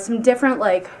 so some different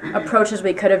like approaches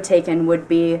we could have taken would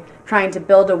be trying to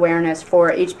build awareness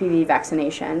for HPV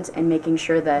vaccinations and making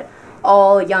sure that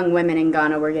all young women in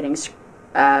Ghana were getting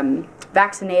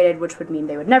vaccinated, which would mean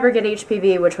they would never get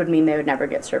HPV, which would mean they would never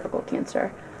get cervical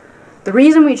cancer. The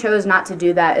reason we chose not to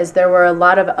do that is there were a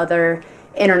lot of other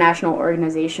international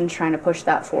organizations trying to push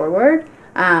that forward,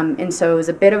 and so it was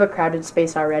a bit of a crowded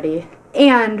space already.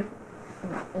 And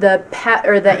the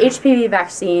HPV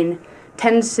vaccine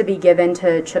tends to be given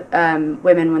to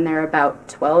women when they're about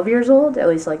 12 years old, at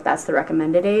least like that's the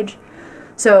recommended age.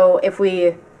 So if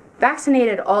we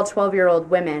vaccinated all 12-year-old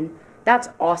women, that's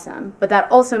awesome. But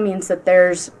that also means that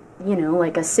there's, you know,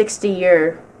 like a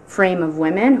 60-year frame of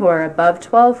women who are above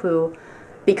 12 who,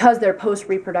 because they're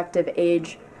post-reproductive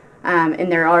age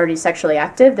and they're already sexually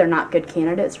active, they're not good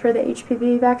candidates for the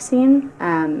HPV vaccine.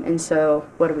 And so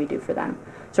what do we do for them?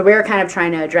 So we were kind of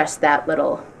trying to address that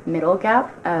little middle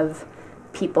gap of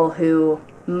people who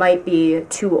might be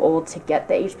too old to get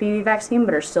the HPV vaccine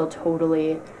but are still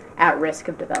totally at risk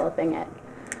of developing it.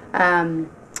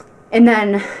 And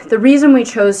then the reason we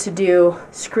chose to do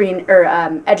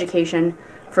education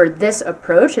for this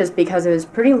approach is because it was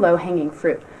pretty low-hanging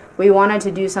fruit. We wanted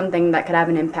to do something that could have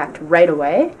an impact right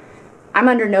away. I'm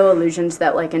under no illusions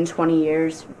that like in 20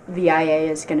 years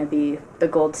VIA is going to be the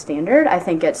gold standard. I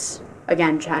think it's,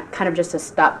 again, kind of just a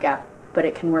stopgap, but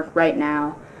it can work right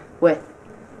now with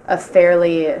a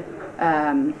fairly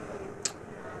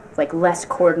like less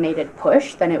coordinated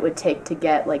push than it would take to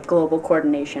get like global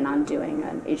coordination on doing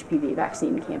an HPV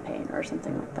vaccine campaign or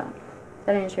something like that. Does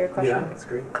that answer your question? Yeah, that's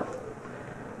great. Cool.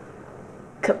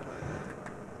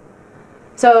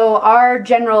 So our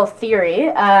general theory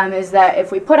is that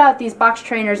if we put out these box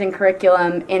trainers and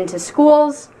curriculum into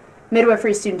schools,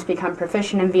 midwifery students become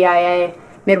proficient in VIA,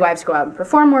 midwives go out and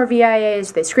perform more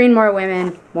VIAs, they screen more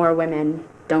women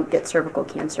don't get cervical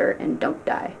cancer and don't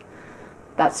die.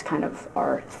 That's kind of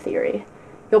our theory.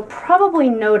 You'll probably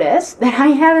notice that I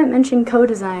haven't mentioned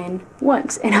co-design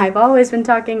once, and I've always been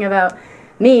talking about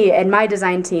me and my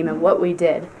design team and what we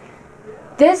did.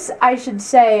 This, I should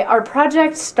say, our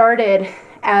project started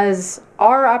as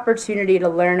our opportunity to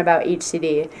learn about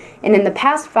HCD, and in the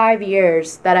past 5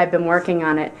 years that I've been working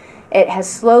on it, it has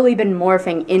slowly been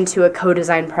morphing into a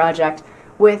co-design project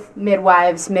with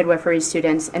midwives, midwifery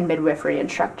students, and midwifery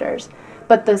instructors.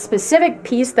 But the specific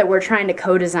piece that we're trying to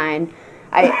co-design,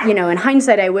 in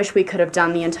hindsight, I wish we could have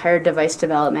done the entire device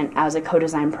development as a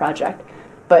co-design project.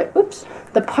 But,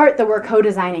 the part that we're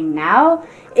co-designing now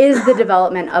is the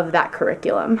development of that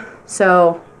curriculum.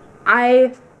 So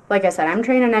like I said, I'm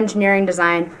trained in engineering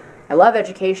design. I love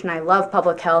education. I love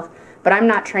public health. But I'm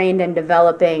not trained in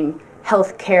developing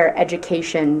healthcare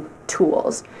education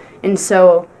tools. And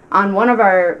so on one of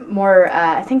our more,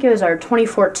 I think it was our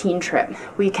 2014 trip,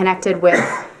 we connected with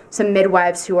some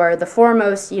midwives who are the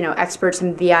foremost, experts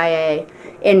in VIA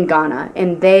in Ghana.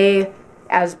 And they,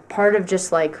 as part of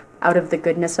just like out of the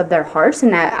goodness of their hearts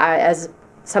and as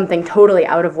something totally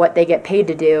out of what they get paid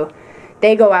to do,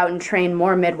 they go out and train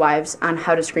more midwives on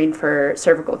how to screen for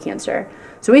cervical cancer.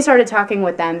 So we started talking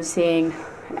with them, seeing,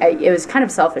 it was kind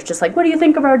of selfish, just like, what do you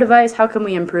think of our device? How can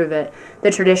we improve it?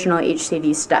 The traditional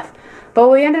HCV stuff. But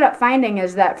what we ended up finding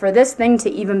is that for this thing to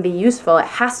even be useful, it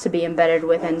has to be embedded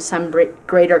within some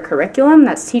greater curriculum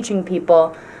that's teaching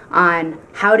people on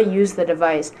how to use the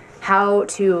device, how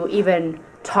to even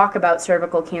talk about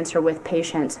cervical cancer with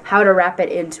patients, how to wrap it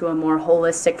into a more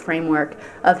holistic framework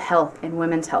of health and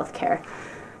women's health care.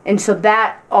 And so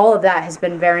all of that has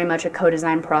been very much a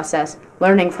co-design process,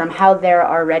 learning from how they're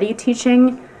already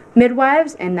teaching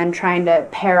midwives and then trying to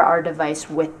pair our device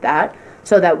with that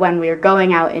so that when we're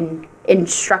going out and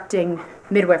instructing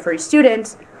midwifery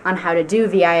students on how to do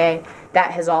VIA,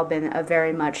 that has all been a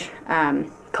very much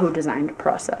co-designed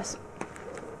process.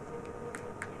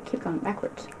 Keep going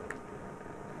backwards.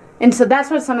 And so that's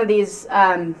what some of these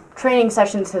training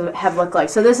sessions have looked like.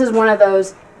 So this is one of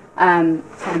those kind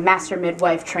of master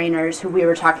midwife trainers who we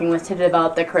were talking with to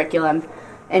develop the curriculum.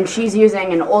 And she's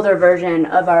using an older version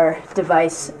of our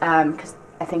device, because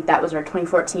I think that was our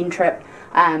 2014 trip,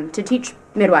 to teach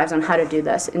midwives on how to do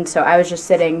this. And so I was just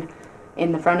sitting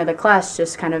in the front of the class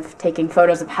just kind of taking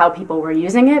photos of how people were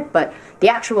using it, but the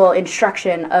actual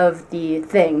instruction of the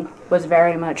thing was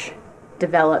very much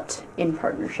developed in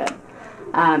partnership.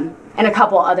 And a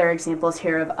couple other examples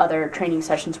here of other training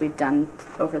sessions we've done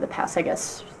over the past, I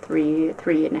guess, three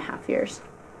and a half years.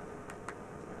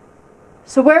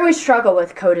 So where we struggle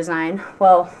with co-design,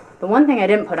 well, the one thing I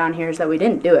didn't put on here is that we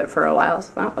didn't do it for a while,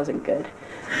 so that wasn't good.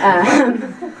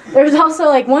 There's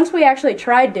also, once we actually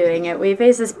tried doing it, we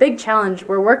faced this big challenge.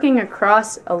 We're working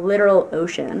across a literal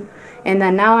ocean. And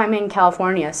then now I'm in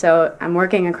California, so I'm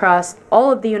working across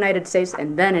all of the United States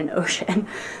and then an ocean.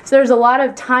 So there's a lot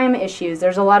of time issues.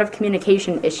 There's a lot of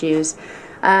communication issues.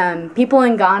 People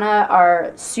in Ghana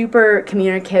are super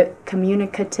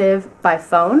communicative by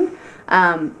phone,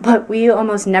 but we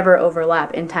almost never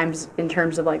overlap in terms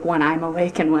of when I'm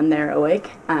awake and when they're awake.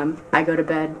 I go to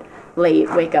bed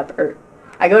late, wake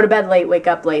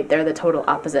up late. They're the total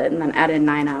opposite, and then add in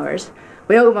 9 hours.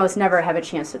 We almost never have a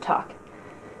chance to talk.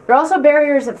 There are also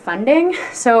barriers of funding.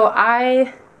 So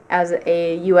I, as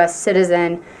a U.S.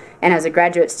 citizen and as a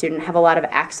graduate student, have a lot of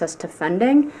access to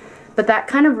funding. But that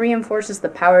kind of reinforces the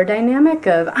power dynamic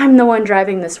of I'm the one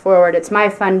driving this forward, it's my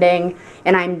funding,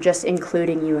 and I'm just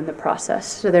including you in the process.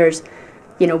 So there's,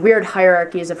 weird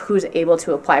hierarchies of who's able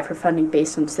to apply for funding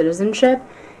based on citizenship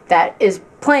that is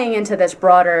playing into this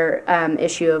broader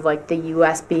issue of the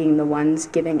U.S. being the ones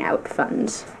giving out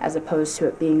funds as opposed to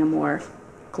it being a more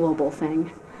global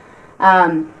thing.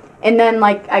 And then,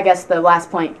 I guess the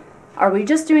last point, are we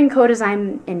just doing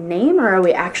co-design in name, or are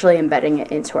we actually embedding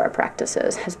it into our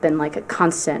practices? Has been a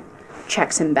constant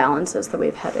checks and balances that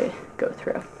we've had to go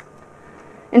through.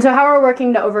 And so how we're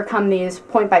working to overcome these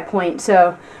point by point.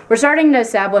 So we're starting to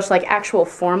establish actual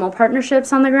formal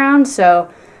partnerships on the ground.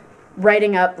 So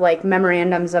writing up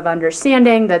memorandums of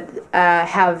understanding that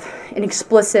have an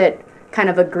explicit kind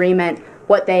of agreement,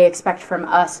 what they expect from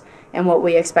us and what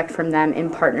we expect from them in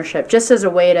partnership, just as a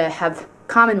way to have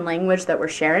common language that we're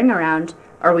sharing around,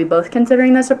 are we both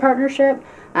considering this a partnership,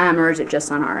 or is it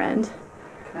just on our end?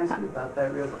 Can I ask you about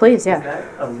that real quick? Please, yeah. Is that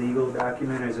a legal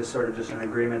document, or is this sort of just an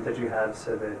agreement that you have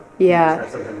so that yeah. you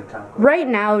just have something to talk about? Right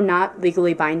now, not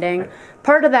legally binding. Okay.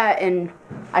 Part of that, and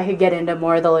I could get into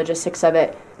more of the logistics of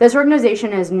it, this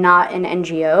organization is not an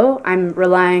NGO. I'm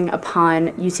relying upon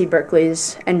UC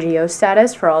Berkeley's NGO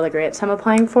status for all the grants I'm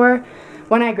applying for.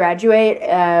 When I graduate,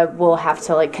 we'll have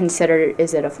to consider,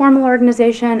 is it a formal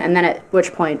organization? And then at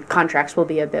which point contracts will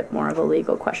be a bit more of a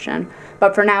legal question.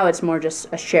 But for now, it's more just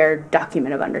a shared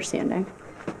document of understanding.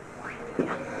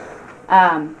 Yeah.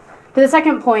 To the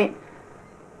second point,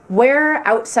 where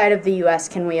outside of the U.S.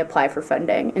 can we apply for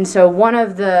funding? And so one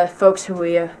of the folks who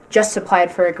we just applied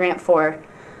for a grant for,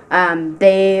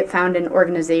 they found an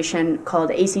organization called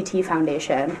ACT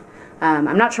Foundation.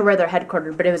 I'm not sure where they're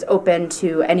headquartered, but it was open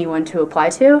to anyone to apply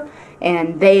to,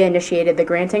 and they initiated the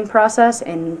granting process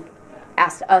and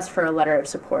asked us for a letter of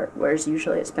support, whereas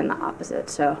usually it's been the opposite.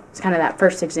 So it's kind of that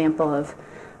first example of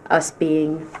us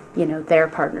being, their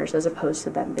partners as opposed to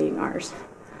them being ours.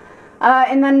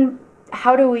 And then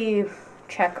how do we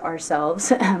check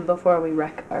ourselves before we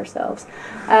wreck ourselves?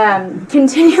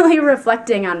 Continually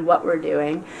reflecting on what we're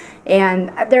doing. And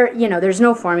there's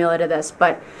no formula to this,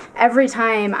 but every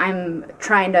time I'm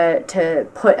trying to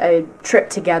put a trip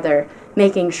together,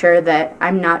 making sure that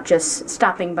I'm not just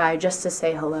stopping by just to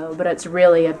say hello, but it's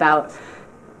really about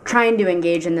trying to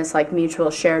engage in this like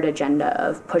mutual shared agenda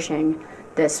of pushing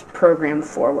this program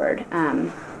forward,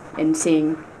 and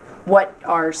seeing what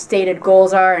our stated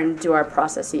goals are and do our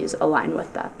processes align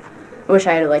with that. I wish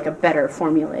I had like a better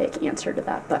formulaic answer to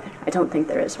that, but I don't think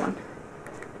there is one.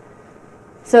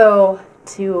 So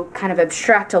to kind of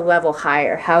abstract a level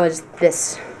higher, how is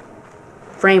this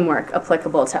framework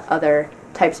applicable to other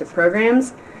types of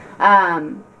programs?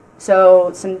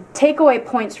 So some takeaway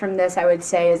points from this, I would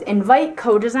say, is invite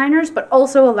co-designers, but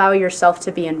also allow yourself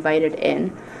to be invited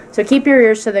in. So keep your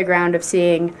ears to the ground of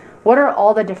seeing what are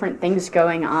all the different things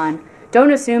going on.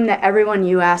 Don't assume that everyone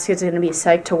you ask is going to be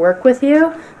psyched to work with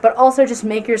you, but also just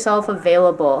make yourself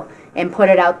available and put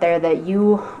it out there that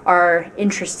you are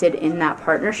interested in that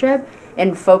partnership,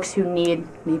 and folks who need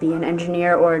maybe an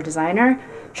engineer or a designer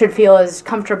should feel as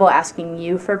comfortable asking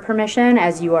you for permission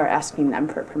as you are asking them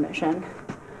for permission.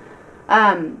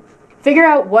 Figure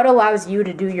out what allows you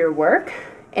to do your work,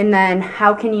 and then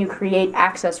how can you create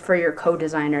access for your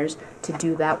co-designers to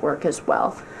do that work as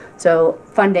well. So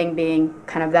funding being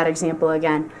kind of that example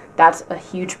again, that's a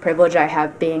huge privilege I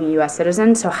have being a US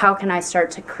citizen, so how can I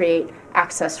start to create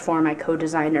access for my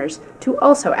co-designers to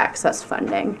also access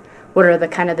funding? What are the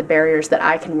kind of the barriers that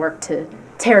I can work to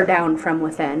tear down from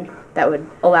within that would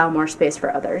allow more space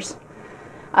for others?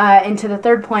 And to the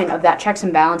third point of that checks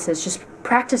and balances, just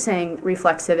practicing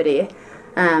reflexivity,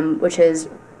 which is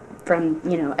from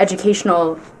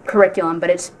educational curriculum, but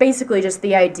it's basically just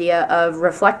the idea of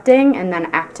reflecting and then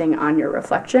acting on your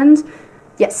reflections.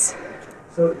 Yes?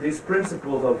 So these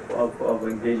principles of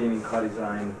engaging in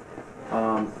co-design,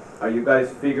 are you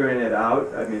guys figuring it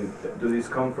out? I mean, do these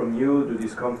come from you? Do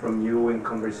these come from you in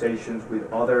conversations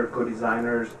with other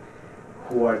co-designers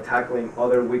who are tackling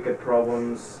other wicked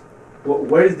problems?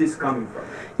 Where is this coming from?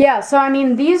 Yeah, so I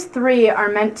mean, these three are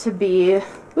meant to be,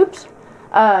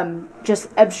 just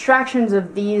abstractions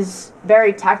of these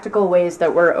very tactical ways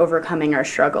that we're overcoming our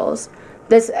struggles.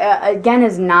 This, again,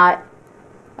 is not,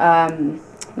 what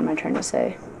am I trying to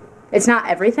say? It's not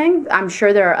everything. I'm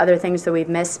sure there are other things that we've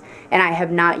missed, and I have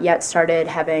not yet started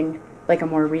having like a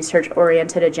more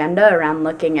research-oriented agenda around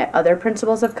looking at other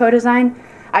principles of co-design.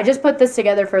 I just put this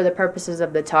together for the purposes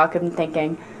of the talk and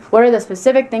thinking, what are the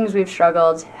specific things we've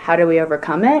struggled, how do we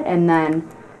overcome it, and then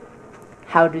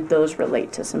how do those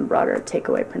relate to some broader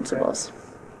takeaway principles?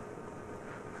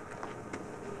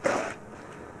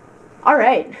 All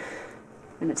right, I'm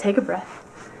gonna take a breath.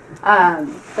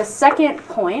 The second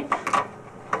point,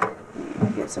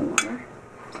 get some water.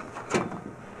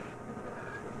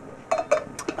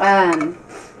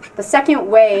 The second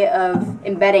way of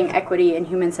embedding equity in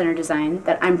human-centered design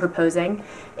that I'm proposing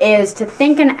is to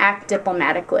think and act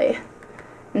diplomatically.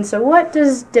 And so what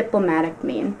does diplomatic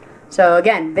mean? So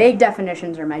again, vague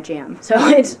definitions are my jam. So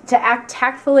it's to act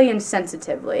tactfully and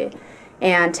sensitively,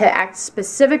 and to act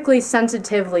specifically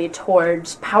sensitively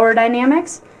towards power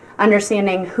dynamics,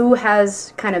 understanding who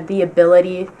has kind of the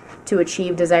ability to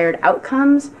achieve desired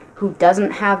outcomes, who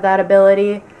doesn't have that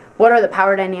ability, what are the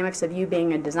power dynamics of you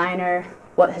being a designer,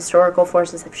 what historical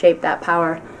forces have shaped that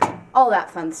power, all that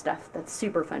fun stuff that's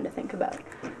super fun to think about.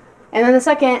 And then the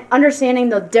second, understanding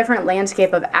the different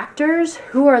landscape of actors,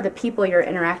 who are the people you're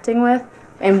interacting with,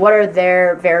 and what are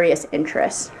their various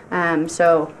interests.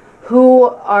 So who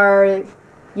are,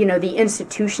 the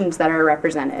institutions that are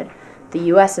represented? The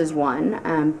US is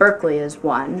one, Berkeley is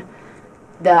one.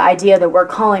 The idea that we're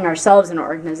calling ourselves an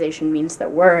organization means that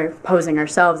we're posing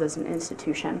ourselves as an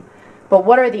institution. But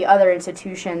what are the other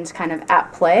institutions kind of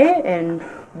at play, and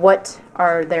what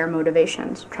are their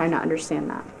motivations? I'm trying to understand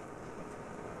that.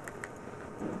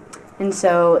 And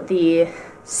so the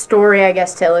story, I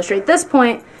guess, to illustrate this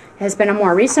point has been a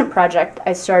more recent project.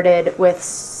 I started with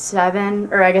 7,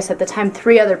 or I guess at the time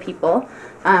 3 other people,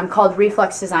 called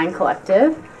Reflex Design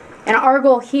Collective. And our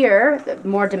goal here,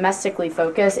 more domestically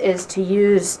focused, is to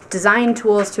use design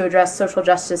tools to address social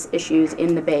justice issues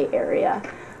in the Bay Area.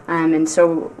 And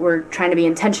so we're trying to be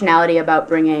intentionality about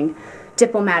bringing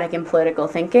diplomatic and political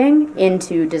thinking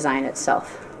into design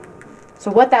itself.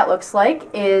 So what that looks like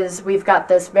is we've got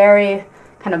this very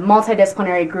kind of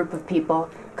multidisciplinary group of people,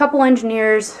 a couple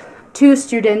engineers, 2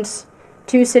 students,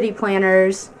 2 city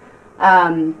planners,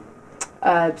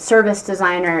 a service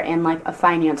designer, and like a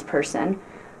finance person,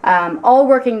 all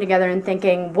working together and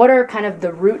thinking, what are kind of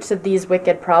the roots of these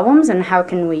wicked problems and how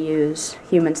can we use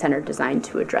human-centered design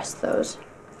to address those?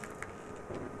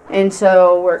 And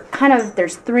so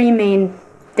there's three main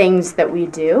things that we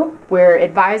do. We're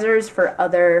advisors for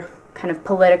other kind of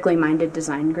politically minded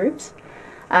design groups.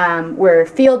 We're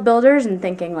field builders and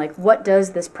thinking like, what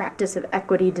does this practice of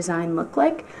equity design look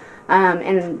like?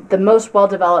 And the most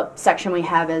well-developed section we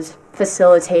have is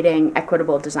facilitating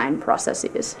equitable design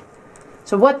processes.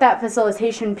 So what that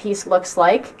facilitation piece looks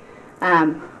like,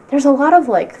 there's a lot of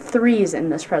like threes in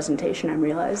this presentation, I'm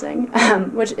realizing,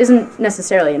 which isn't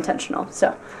necessarily intentional,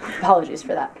 so apologies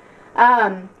for that.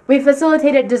 We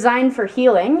facilitated design for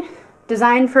healing,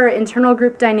 design for internal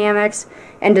group dynamics,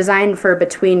 and design for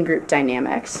between group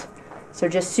dynamics. So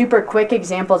just super quick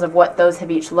examples of what those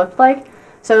have each looked like.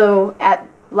 So at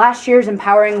last year's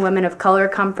Empowering Women of Color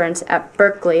conference at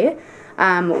Berkeley,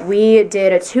 we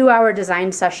did a 2-hour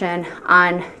design session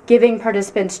on giving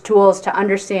participants tools to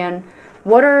understand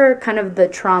what are kind of the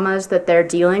traumas that they're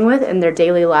dealing with in their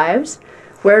daily lives,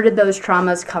 where did those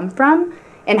traumas come from,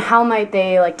 and how might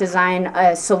they like design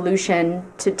a solution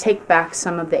to take back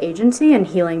some of the agency and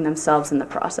healing themselves in the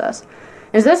process.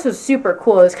 And so this was super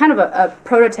cool. It was kind of a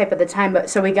prototype at the time, but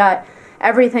so we got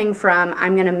everything from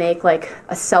I'm going to make like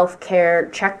a self-care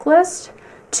checklist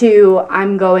to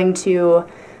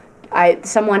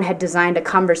someone had designed a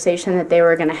conversation that they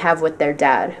were going to have with their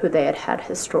dad, who they had had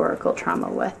historical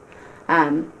trauma with.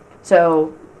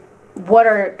 So what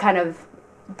are kind of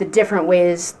the different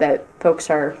ways that folks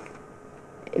are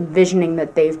envisioning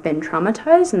that they've been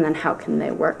traumatized, and then how can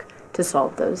they work to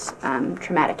solve those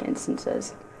traumatic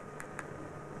instances?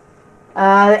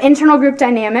 Internal group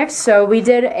dynamics. So we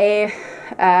did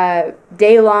a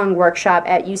day-long workshop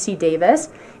at UC Davis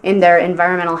in their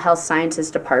environmental health sciences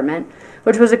department,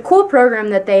 which was a cool program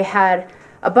that they had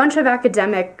a bunch of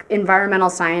academic environmental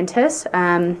scientists,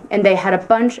 and they had a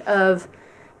bunch of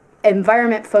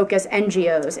environment-focused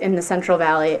NGOs in the Central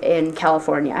Valley in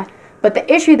California. But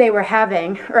the issue they were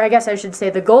having, or I guess I should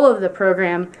say the goal of the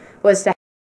program, was to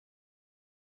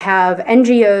have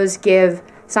NGOs give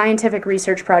scientific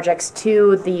research projects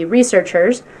to the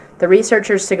researchers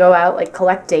to go out, like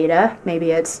collect data. Maybe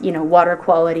it's, water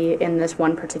quality in this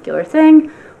one particular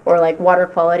thing, or like water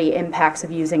quality impacts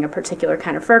of using a particular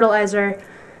kind of fertilizer,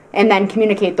 and then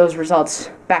communicate those results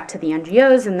back to the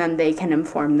NGOs, and then they can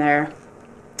inform their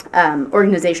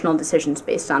organizational decisions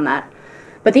based on that.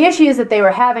 But the issues that they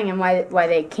were having and why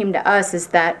they came to us is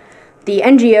that the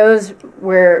NGOs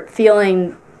were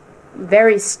feeling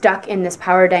very stuck in this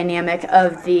power dynamic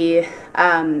of the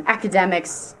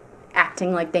academics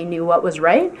acting like they knew what was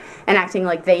right and acting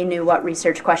like they knew what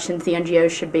research questions the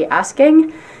NGOs should be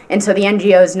asking. And so the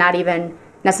NGOs not even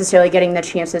necessarily getting the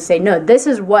chance to say, no, this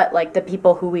is what like the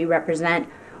people who we represent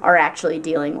are actually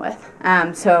dealing with.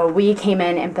 So we came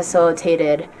in and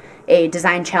facilitated a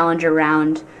design challenge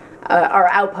around our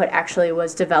output actually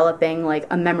was developing like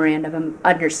a memorandum of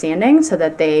understanding so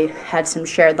that they had some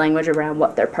shared language around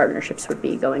what their partnerships would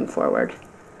be going forward.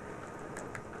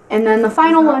 And then the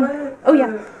final one, oh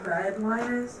yeah. Red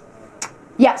line is?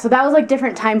 Yeah, so that was like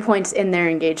different time points in their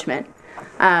engagement.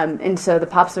 And so the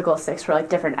popsicle sticks were like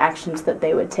different actions that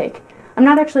they would take. I'm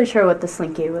not actually sure what the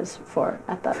slinky was for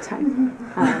at that time.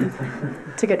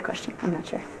 It's a good question, I'm not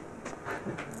sure.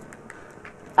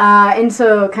 And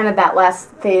so kind of that last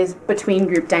phase between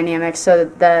group dynamics, so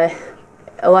the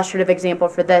illustrative example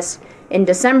for this, in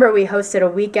December we hosted a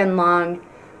weekend-long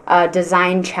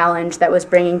design challenge that was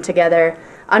bringing together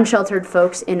unsheltered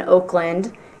folks in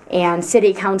Oakland and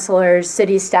city councilors,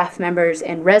 city staff members,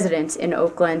 and residents in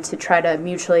Oakland to try to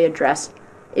mutually address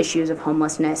issues of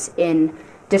homelessness in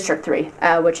District 3,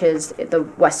 which is the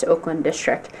West Oakland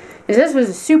district. And this was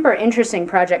a super interesting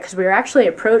project because we were actually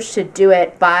approached to do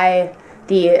it by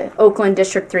the Oakland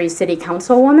District 3 City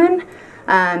Councilwoman.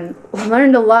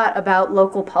 Learned a lot about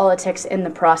local politics in the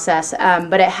process,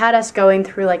 but it had us going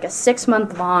through like a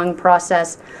 6-month-long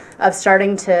process of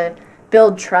starting to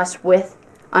build trust with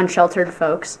unsheltered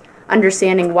folks,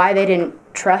 understanding why they didn't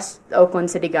trust Oakland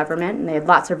City government, and they had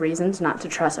lots of reasons not to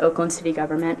trust Oakland City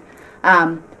government,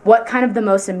 what kind of the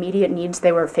most immediate needs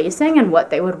they were facing, and what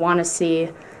they would want to see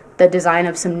the design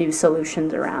of some new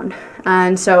solutions around.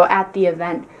 And so at the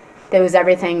event, there was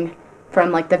everything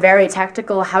from like the very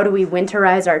tactical, how do we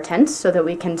winterize our tents so that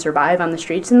we can survive on the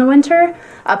streets in the winter,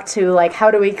 up to like how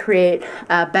do we create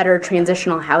better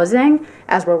transitional housing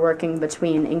as we're working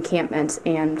between encampments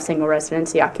and single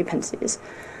residency occupancies.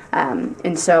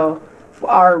 And so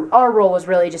our role was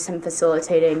really just in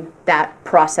facilitating that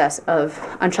process of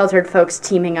unsheltered folks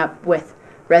teaming up with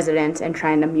residents and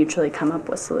trying to mutually come up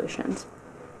with solutions.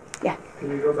 Yeah. Can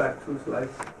you go back 2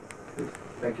 slides?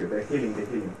 Thank you. The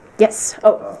healing. Yes.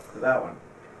 Oh. That one.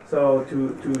 So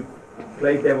to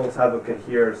play devil's advocate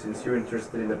here, since you're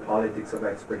interested in the politics of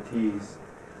expertise,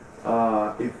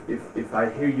 if I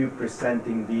hear you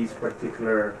presenting these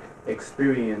particular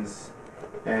experience,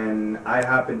 and I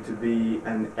happen to be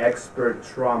an expert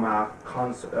trauma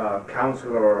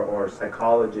counselor or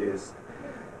psychologist,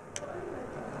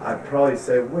 I'd probably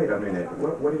say, wait a minute,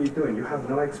 what are you doing? You have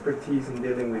no expertise in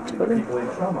dealing with people in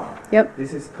trauma. Yep.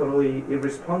 This is totally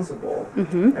irresponsible.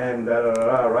 Mm-hmm. And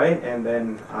right? And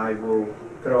then I will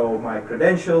throw my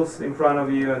credentials in front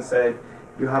of you and say,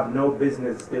 you have no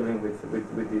business dealing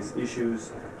with these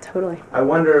issues. Totally. I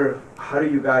wonder, how do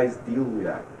you guys deal with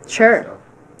that? Sure. Stuff?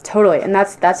 Totally. And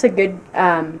that's a good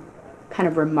kind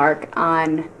of remark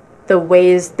on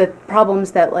the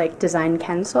problems that like design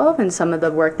can solve and some of the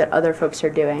work that other folks are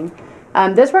doing.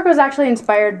 This work was actually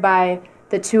inspired by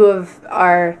the 2 of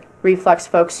our Reflux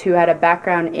folks who had a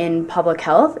background in public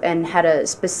health and had a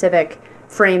specific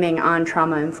framing on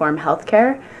trauma-informed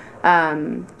healthcare.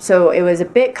 So it was a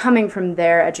bit coming from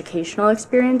their educational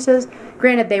experiences.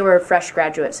 Granted, they were fresh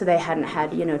graduates, so they hadn't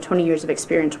had 20 years of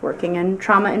experience working in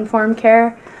trauma-informed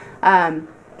care.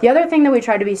 The other thing that we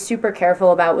tried to be super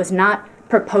careful about was not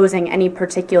proposing any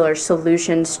particular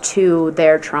solutions to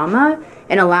their trauma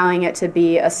and allowing it to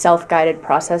be a self-guided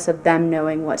process of them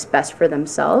knowing what's best for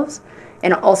themselves,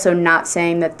 and also not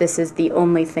saying that this is the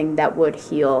only thing that would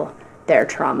heal their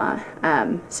trauma.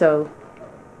 So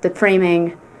the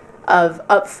framing of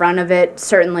up front of it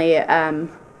certainly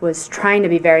was trying to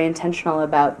be very intentional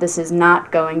about this is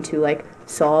not going to like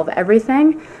solve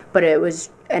everything, but it was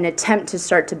an attempt to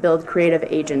start to build creative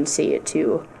agency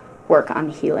to work on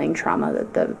healing trauma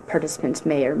that the participants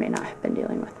may or may not have been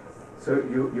dealing with. So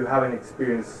you haven't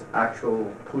experienced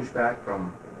actual pushback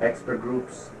from expert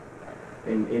groups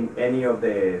in any of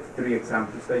the 3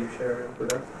 examples that you shared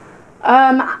with us?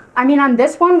 I mean, on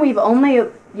this one, we've only,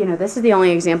 this is the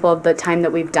only example of the time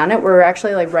that we've done it. We're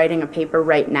actually like writing a paper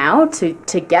right now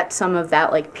to get some of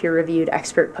that like peer-reviewed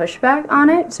expert pushback on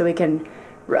it so we can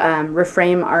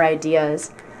reframe our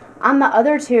ideas. On the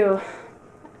other 2,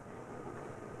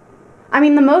 I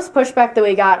mean, the most pushback that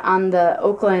we got on the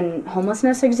Oakland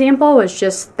homelessness example was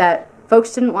just that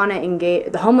folks didn't want to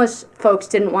engage, the homeless folks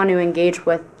didn't want to engage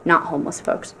with not homeless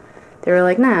folks. They were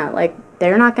like, nah, like,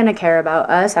 they're not going to care about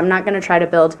us. I'm not going to try to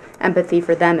build empathy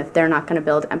for them if they're not going to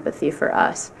build empathy for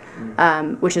us.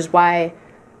 Which is why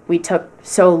we took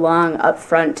so long up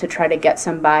front to try to get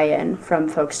some buy-in from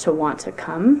folks to want to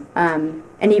come. And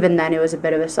even then, it was a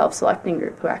bit of a self-selecting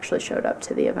group who actually showed up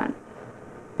to the event.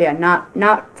 But yeah,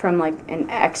 not from like an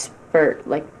expert,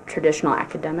 like traditional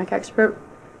academic expert,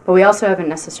 but we also haven't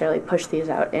necessarily pushed these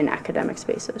out in academic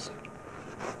spaces.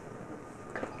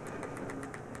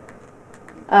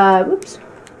 Oops.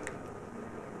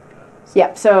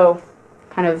 Yeah, so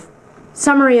kind of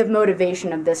summary of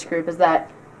motivation of this group is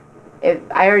that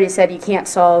I already said you can't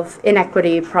solve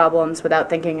inequity problems without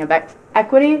thinking about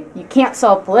equity. You can't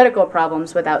solve political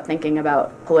problems without thinking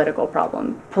about political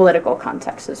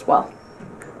context as well.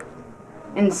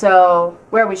 And so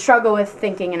where we struggle with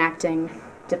thinking and acting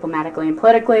diplomatically and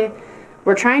politically,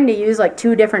 we're trying to use like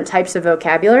 2 different types of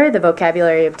vocabulary, the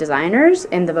vocabulary of designers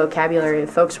and the vocabulary of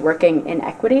folks working in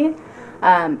equity.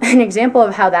 An example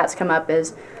of how that's come up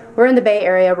is we're in the Bay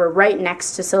Area, we're right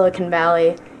next to Silicon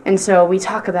Valley, and so we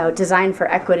talk about design for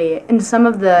equity, and some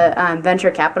of the venture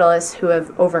capitalists who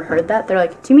have overheard that, they're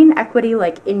like, do you mean equity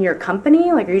like in your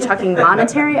company? Like, are you talking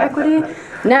monetary equity?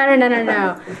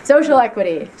 No, social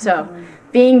equity. So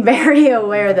being very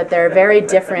aware that there are very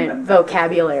different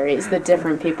vocabularies that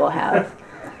different people have.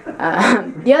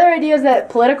 The other idea is that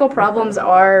political problems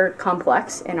are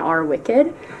complex and are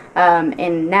wicked,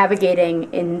 and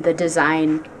navigating in the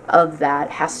design of that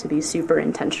has to be super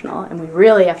intentional, and we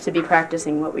really have to be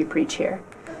practicing what we preach here.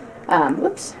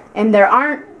 And there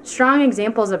aren't strong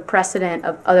examples of precedent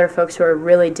of other folks who are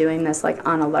really doing this like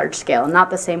on a large scale, not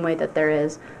the same way that there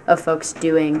is of folks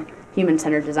doing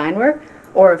human-centered design work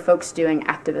or of folks doing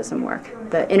activism work.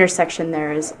 The intersection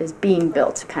there is being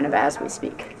built kind of as we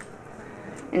speak.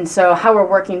 And so how we're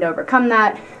working to overcome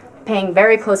that, paying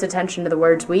very close attention to the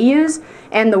words we use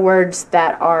and the words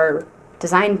that our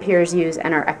design peers use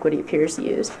and our equity peers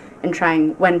use, and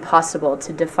trying, when possible,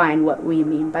 to define what we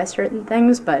mean by certain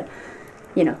things. But,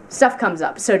 stuff comes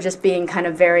up. So just being kind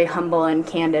of very humble and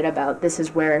candid about this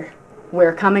is where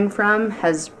we're coming from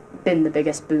has been the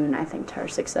biggest boon, I think, to our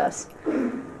success.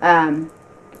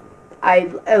 I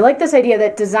like this idea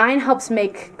that design helps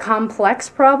make complex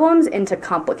problems into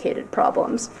complicated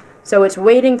problems. So it's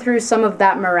wading through some of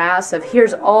that morass of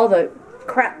here's all the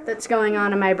crap that's going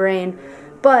on in my brain,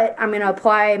 but I'm going to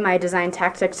apply my design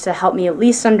tactics to help me at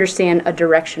least understand a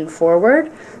direction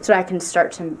forward so I can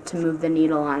start to move the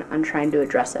needle on trying to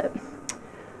address it.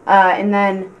 And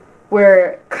then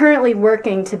we're currently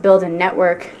working to build a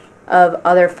network of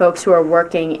other folks who are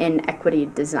working in equity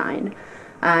design.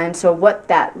 And so what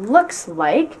that looks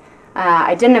like,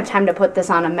 I didn't have time to put this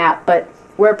on a map, but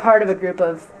we're part of a group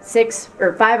of 6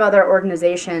 or 5 other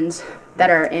organizations that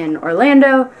are in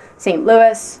Orlando, St.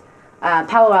 Louis,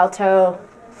 Palo Alto,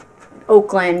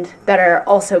 Oakland, that are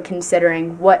also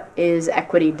considering what is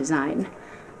equity design.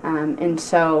 And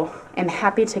so I'm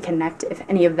happy to connect if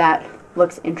any of that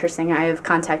looks interesting. I have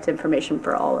contact information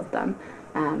for all of them,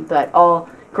 but all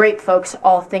great folks,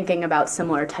 all thinking about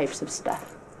similar types of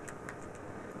stuff.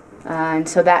 And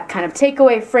so that kind of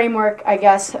takeaway framework, I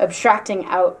guess, abstracting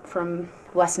out from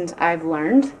lessons I've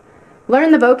learned.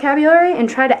 Learn the vocabulary and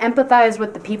try to empathize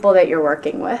with the people that you're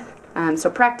working with. So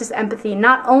practice empathy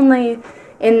not only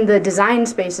in the design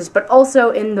spaces, but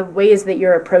also in the ways that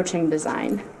you're approaching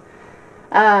design.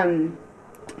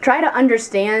 Try to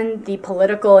understand the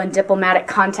political and diplomatic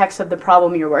context of the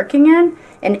problem you're working in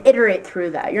and iterate through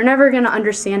that. You're never going to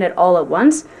understand it all at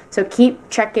once, so keep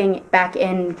checking back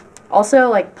in. Also,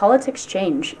 like, politics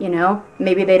change, you know?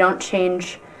 Maybe they don't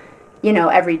change, you know,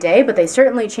 every day, but they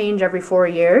certainly change every 4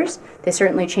 years. They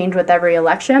certainly change with every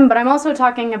election. But I'm also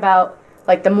talking about,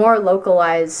 like, the more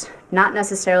localized, not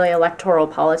necessarily electoral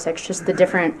politics, just the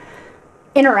different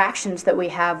interactions that we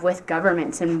have with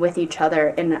governments and with each other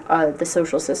in the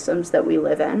social systems that we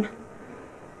live in.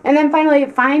 And then finally,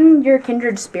 find your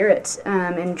kindred spirits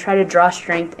and try to draw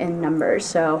strength in numbers.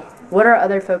 So what are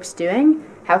other folks doing?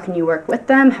 How can you work with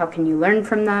them? How can you learn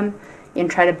from them? And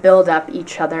try to build up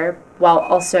each other while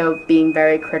also being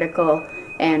very critical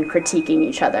and critiquing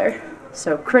each other.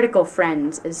 So critical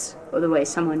friends is the way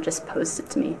someone just posed it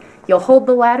to me. You'll hold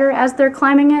the ladder as they're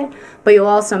climbing it, but you'll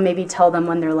also maybe tell them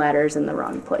when their ladder is in the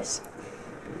wrong place.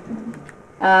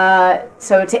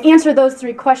 So to answer those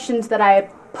 3 questions that I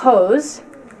pose,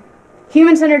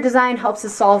 human-centered design helps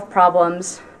us solve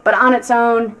problems, but on its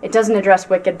own, it doesn't address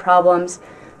wicked problems.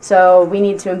 So we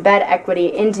need to embed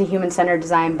equity into human-centered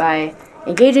design by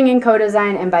engaging in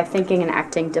co-design and by thinking and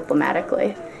acting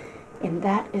diplomatically. And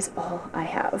that is all I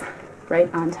have. Right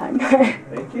on time.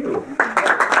 Thank you.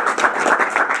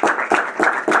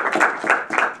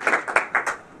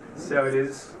 So it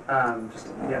is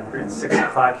it's 6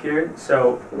 o'clock here.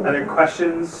 So other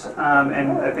questions?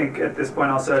 And I think at this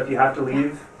point also, if you have to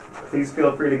leave, please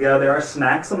feel free to go. There are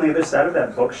snacks on the other side of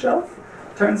that bookshelf,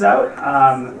 turns out.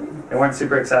 They weren't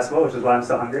super accessible, which is why I'm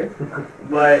still hungry.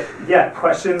 But yeah,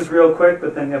 questions real quick,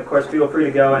 but then of course feel free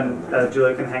to go, and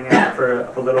Julia can hang out for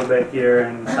a little bit here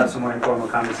and have some more informal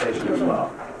conversation as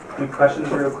well. Any questions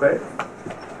real quick?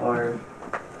 Or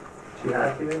do you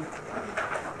have here?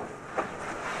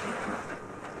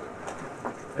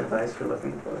 Advice you're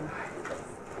looking for?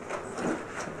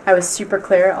 I was super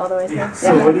clear all the way through. Yeah.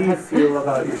 So what do you feel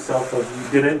about yourself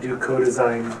of you didn't do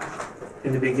co-design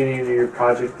in the beginning of your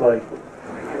project? Like,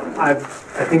 I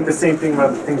think the same thing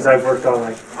about the things I've worked on,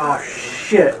 like, oh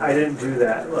shit, I didn't do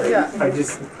that. Like, yeah.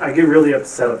 I get really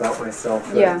upset about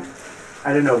myself. Yeah.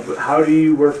 I don't know, but how do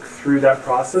you work through that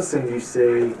process? And you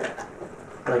say,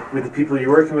 like, with the people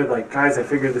you're working with, like, guys, I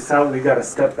figured this out, we got to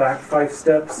step back 5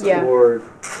 steps? Yeah. Or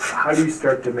how do you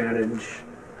start to manage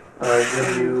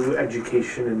when new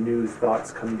education and new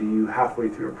thoughts come to you halfway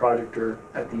through a project or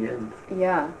at the end?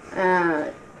 Yeah.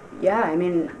 Yeah, I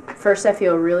mean, first I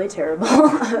feel really terrible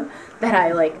that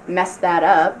I, like, messed that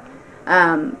up.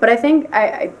 But I think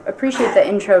I appreciate the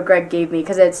intro Greg gave me,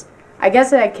 because I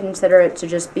guess I consider it to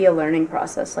just be a learning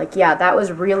process. Like, yeah, that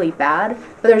was really bad,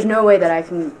 but there's no way that I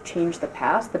can change the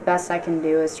past. The best I can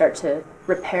do is start to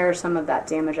repair some of that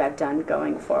damage I've done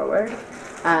going forward.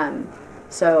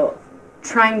 So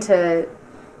trying to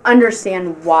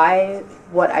understand why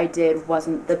what I did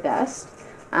wasn't the best,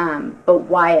 but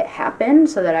why it happened,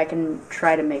 so that I can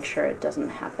try to make sure it doesn't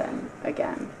happen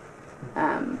again.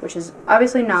 Which is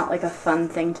obviously not like a fun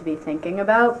thing to be thinking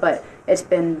about, but it's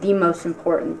been the most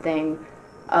important thing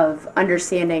of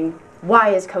understanding why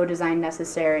is co-design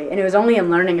necessary. And it was only in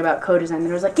learning about co-design that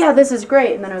I was like, yeah, this is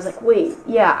great. And then I was like, wait,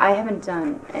 yeah, I haven't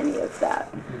done any of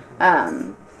that.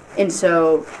 And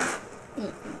so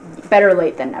better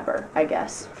late than never, I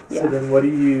guess. Yeah. So then what do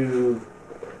you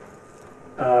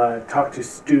talk to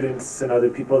students and other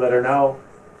people that are now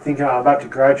thinking, I'm about to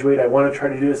graduate, I want to try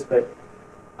to do this, but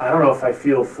I don't know if I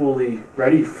feel fully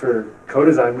ready for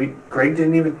co-design. Greg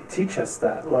didn't even teach us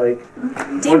that. Like,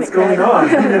 what's going on?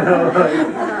 You know,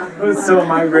 like, So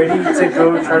am I ready to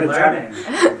go try to Learning.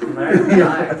 Learning.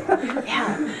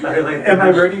 Yeah. Am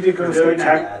I ready to go start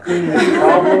tackling the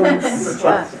problems?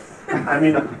 I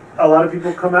mean, a lot of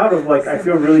people come out of like, I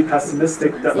feel really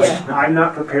pessimistic that like I'm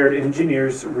not prepared.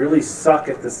 Engineers really suck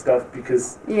at this stuff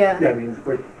because I mean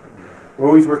we're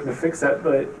always working to fix that,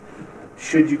 but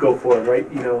should you go for it, right?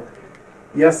 You know,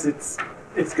 yes, it's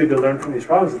good to learn from these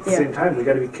problems. At the same time, we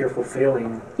got to be careful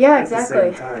failing. Yeah, exactly. exactly.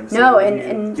 At the same time. So no,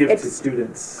 and give to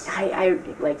students. I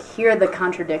like hear the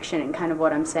contradiction in kind of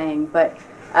what I'm saying, but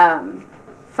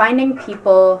finding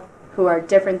people who are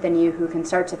different than you who can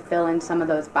start to fill in some of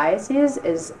those biases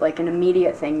is like an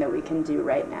immediate thing that we can do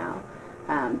right now.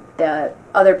 The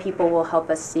other people will help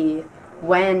us see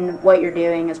when what you're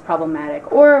doing is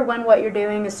problematic or when what you're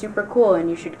doing is super cool and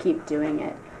you should keep doing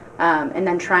it. And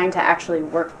then trying to actually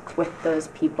work with those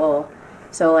people.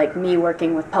 So like me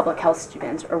working with public health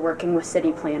students or working with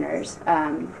city planners,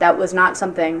 that was not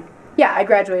something, I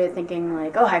graduated thinking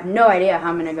like, oh, I have no idea how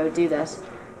I'm gonna go do this.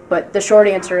 But the short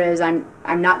answer is I'm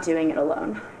not doing it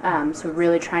alone. So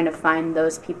really trying to find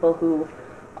those people who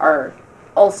are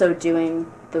also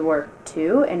doing the work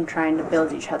too and trying to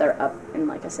build each other up in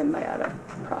like a symbiotic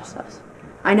process.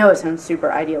 I know it sounds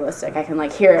super idealistic. I can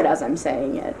like hear it as I'm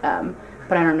saying it.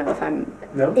 But I don't know if I'm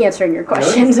answering your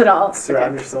questions at all.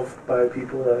 Surround yourself by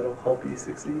people that'll help you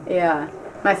succeed. Yeah.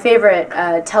 My favorite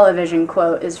television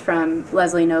quote is from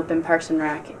Leslie Knope in Parks and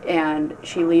Rec, and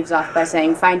she leaves off by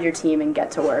saying, "Find your team and get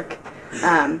to work."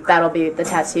 That'll be the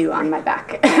tattoo on my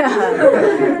back.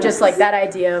 Just like that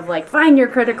idea of like, find your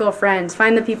critical friends,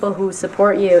 find the people who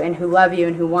support you and who love you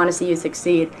and who want to see you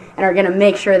succeed and are going to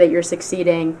make sure that you're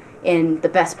succeeding in the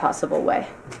best possible way.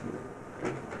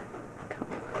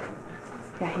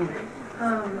 Yeah,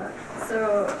 Hannah.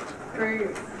 So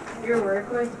for your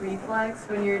work with Reflex,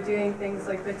 when you're doing things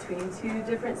like between two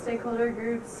different stakeholder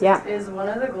groups, is one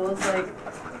of the goals like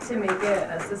to make it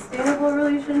a sustainable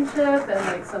relationship and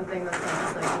like something that's not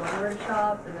just like one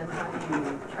workshop, and then how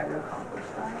do you try to accomplish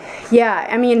that? Yeah,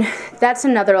 I mean, that's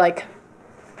another like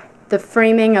the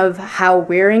framing of how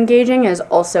we're engaging is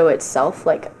also itself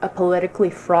like a politically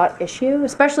fraught issue,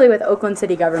 especially with Oakland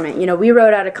City government. You know, we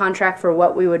wrote out a contract for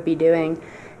what we would be doing,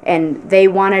 and they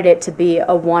wanted it to be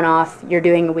a one-off, you're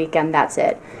doing a weekend, that's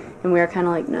it. And we were kind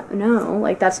of like, no,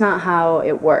 like that's not how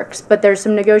it works. But there's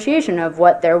some negotiation of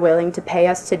what they're willing to pay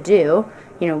us to do.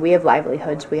 You know, we have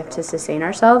livelihoods, we have to sustain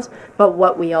ourselves, but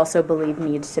what we also believe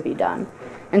needs to be done.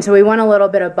 And so we went a little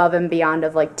bit above and beyond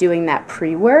of like doing that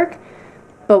pre-work,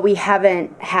 but we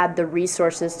haven't had the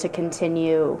resources to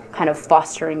continue kind of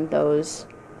fostering those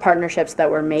partnerships that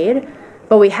were made.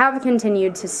 But we have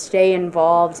continued to stay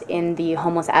involved in the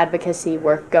homeless advocacy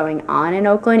work going on in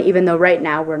Oakland, even though right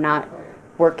now we're not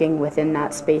working within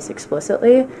that space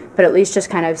explicitly, but at least just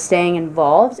kind of staying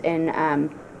involved in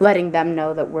letting them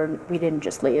know that we didn't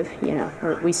just leave, you know,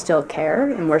 we still care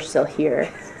and we're still here.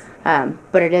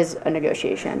 But it is a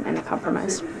negotiation and a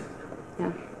compromise.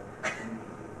 Yeah.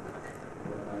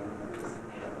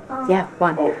 Yeah,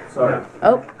 one. Oh, sorry.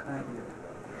 Oh.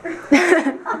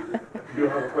 You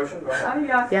have a question? Go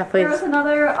ahead. Yeah, please. There was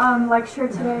another lecture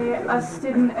today. A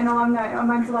student, an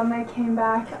mine's alumni came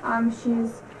back.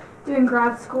 She's doing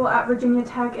grad school at Virginia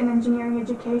Tech in engineering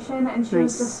education, and she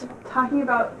was just talking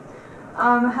about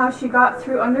how she got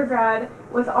through undergrad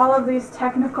with all of these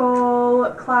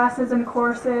technical classes and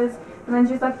courses, and then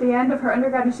she's at the end of her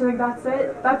undergrad and she's like, that's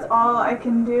it, that's all I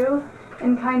can do,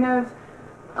 and kind of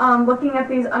looking at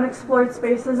these unexplored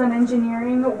spaces in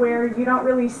engineering where you don't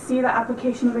really see the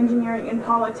application of engineering in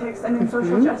politics and in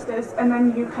social justice, and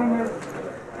then you kind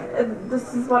of,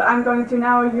 this is what I'm going through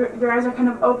now, you guys are kind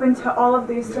of open to all of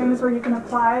these things where you can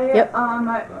apply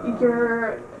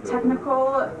your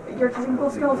technical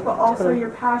skills, but also your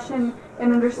passion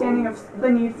and understanding of the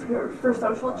need for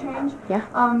social change.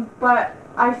 But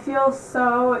I feel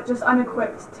so just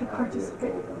unequipped to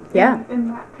participate in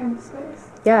that kind of space.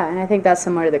 Yeah, and I think that's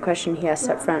similar to the question he asked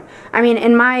up front. I mean,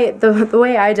 in the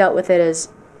way I dealt with it is,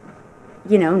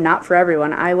 you know, not for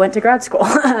everyone. I went to grad school.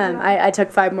 I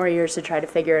took 5 more years to try to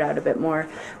figure it out a bit more,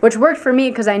 which worked for me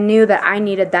because I knew that I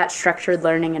needed that structured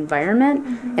learning environment,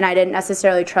 and I didn't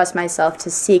necessarily trust myself to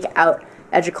seek out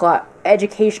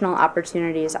educational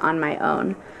opportunities on my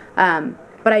own.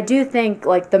 But I do think,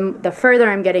 like, the further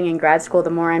I'm getting in grad school, the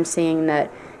more I'm seeing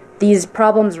that these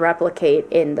problems replicate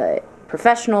in the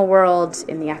professional world,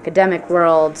 in the academic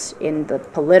world, in the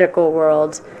political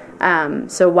world.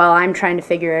 So while I'm trying to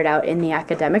figure it out in the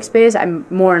academic space, I'm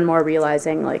more and more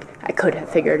realizing, like, I could have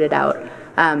figured it out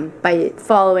by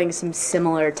following some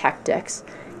similar tactics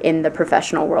in the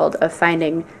professional world of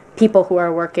finding people who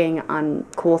are working on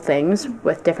cool things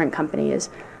with different companies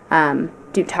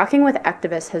dude, talking with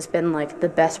activists has been like the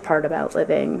best part about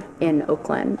living in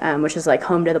Oakland, which is like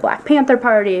home to the Black Panther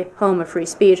Party, home of free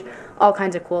speech, all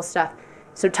kinds of cool stuff.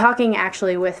 So talking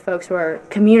actually with folks who are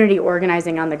community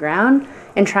organizing on the ground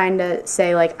and trying to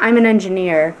say like, I'm an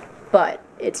engineer, but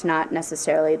it's not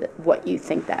necessarily what you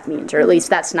think that means, or at least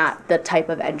that's not the type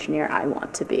of engineer I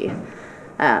want to be.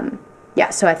 Yeah,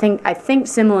 so I think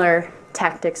similar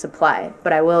tactics apply,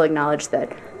 but I will acknowledge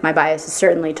that my bias is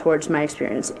certainly towards my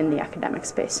experience in the academic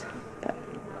space. But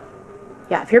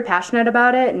yeah, if you're passionate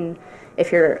about it and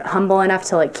if you're humble enough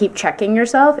to like keep checking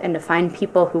yourself and to find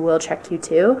people who will check you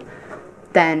too,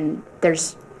 then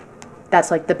that's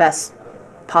like the best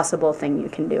possible thing you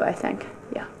can do, I think.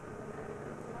 Yeah.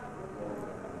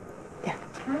 Yeah.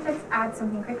 Can I just add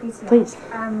something quickly to that? Please.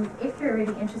 If you're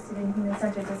really interested in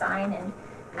human-centered design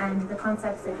and the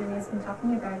concepts that Julia's been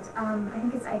talking about, I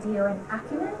think it's IDEO and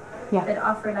Acumen that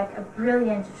offer like a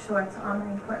brilliant short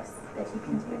online course that you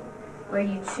can do, where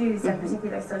you choose a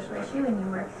particular social issue and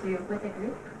you work through with a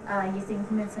group using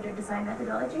human-centered design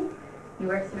methodology. You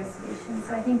work through a solution.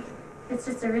 So I think it's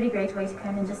just a really great way to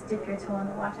kind of just dip your toe in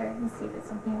the water and see if it's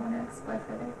something you want to explore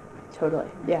further. Totally.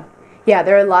 Yeah. Yeah.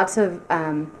 There are lots of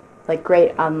like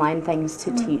great online things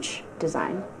to teach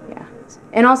design. Yeah.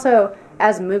 And also,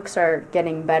 as MOOCs are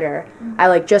getting better, I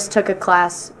like just took a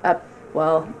class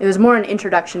well, it was more an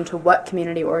introduction to what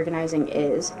community organizing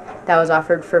is that was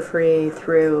offered for free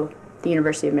through the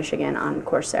University of Michigan on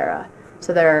Coursera.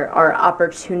 So there are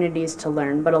opportunities to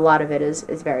learn, but a lot of it is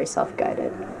very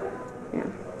self-guided. Yeah.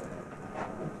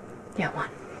 Yeah, one.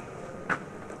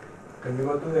 Can you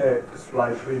go to the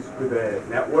slide, please, with the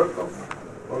network of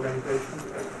organizations?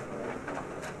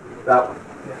 That one.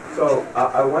 Yeah. So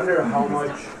I wonder how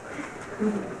much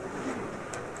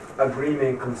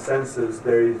agreement, consensus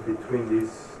there is between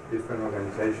these different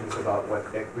organizations about what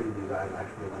equity design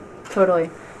actually means. Totally.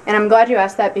 And I'm glad you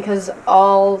asked that because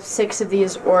all 6 of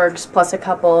these orgs, plus a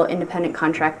couple independent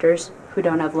contractors who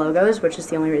don't have logos, which is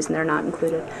the only reason they're not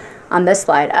included on this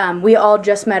slide, we all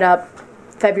just met up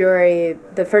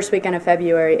the first weekend of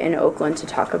February in Oakland to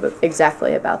talk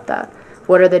exactly about that.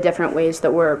 What are the different ways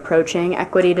that we're approaching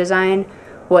equity design?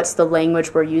 What's the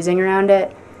language we're using around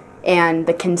it? And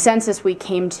the consensus we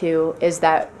came to is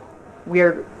that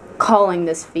we're calling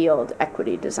this field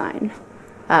equity design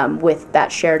with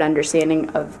that shared understanding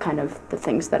of kind of the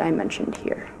things that I mentioned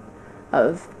here,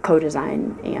 of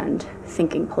co-design and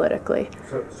thinking politically.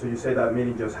 So you say that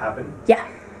meeting just happened? Yeah.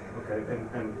 Okay,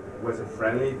 and was it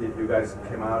friendly? Did you guys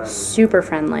come out and... Super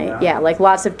friendly, yeah, like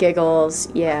lots of giggles,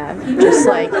 yeah. Just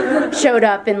like showed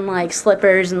up in like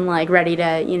slippers and like ready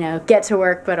to, you know, get to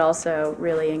work, but also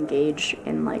really engage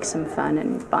in like some fun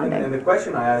and bonding. And the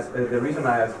question I asked, the reason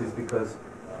I asked is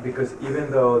because even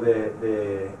though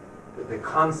the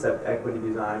concept equity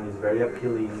design is very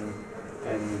appealing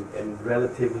and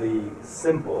relatively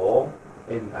simple,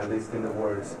 at least in the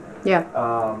words.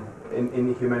 Yeah.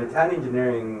 In humanitarian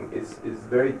engineering is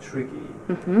very tricky.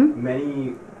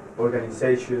 Many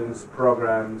organizations,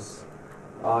 programs,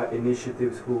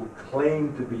 initiatives who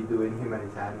claim to be doing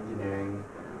humanitarian engineering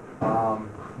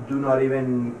do not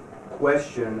even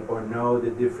question or know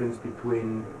the difference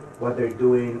between what they're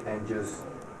doing and just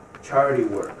charity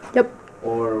work. Yep.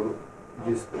 Or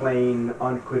just plain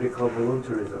uncritical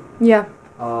volunteerism. Yeah.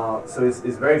 So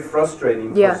it's very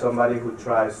frustrating for somebody who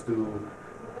tries to,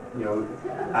 you know,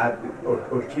 add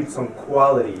or keep some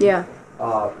quality to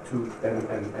and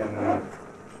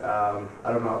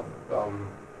I don't know,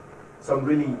 some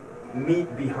really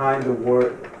meat behind the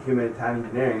word humanitarian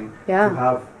engineering to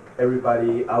have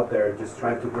everybody out there just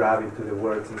trying to grab into the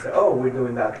words and say, oh, we're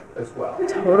doing that as well.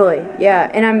 Totally, yeah.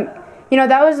 And you know,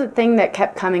 that was the thing that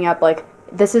kept coming up, like,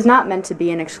 this is not meant to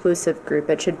be an exclusive group.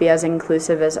 It should be as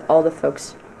inclusive as all the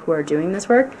folks who are doing this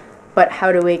work. But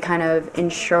how do we kind of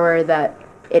ensure that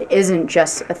it isn't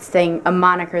just a thing, a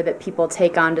moniker that people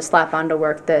take on to slap onto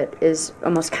work that is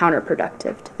almost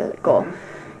counterproductive to the goal?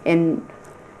 And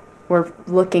we're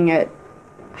looking at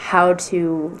how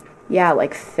to,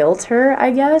 like filter,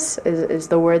 I guess, is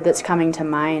the word that's coming to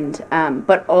mind.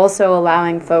 But also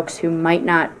allowing folks who might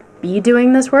not be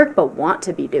doing this work but want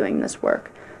to be doing this work.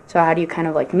 So how do you kind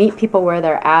of like meet people where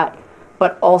they're at,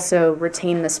 but also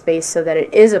retain the space so that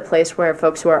it is a place where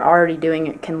folks who are already doing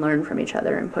it can learn from each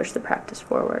other and push the practice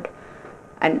forward?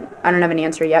 And I don't have an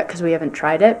answer yet because we haven't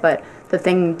tried it, but the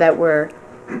thing that we're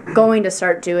going to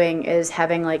start doing is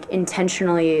having like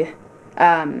intentionally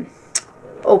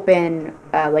open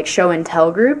like show and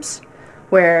tell groups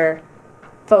where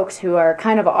folks who are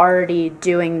kind of already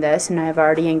doing this and have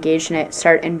already engaged in it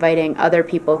start inviting other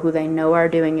people who they know are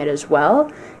doing it as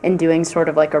well and doing sort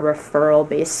of like a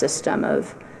referral-based system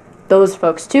of those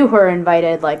folks too who are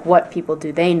invited, like what people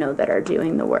do they know that are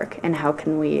doing the work, and how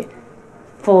can we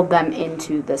fold them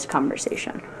into this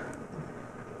conversation?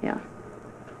 Yeah.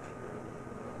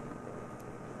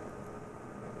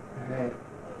 All right.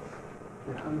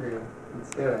 You're hungry. Let's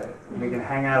do it. We can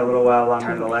hang out a little while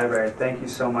longer in the library. Thank you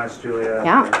so much, Julia.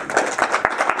 Yeah.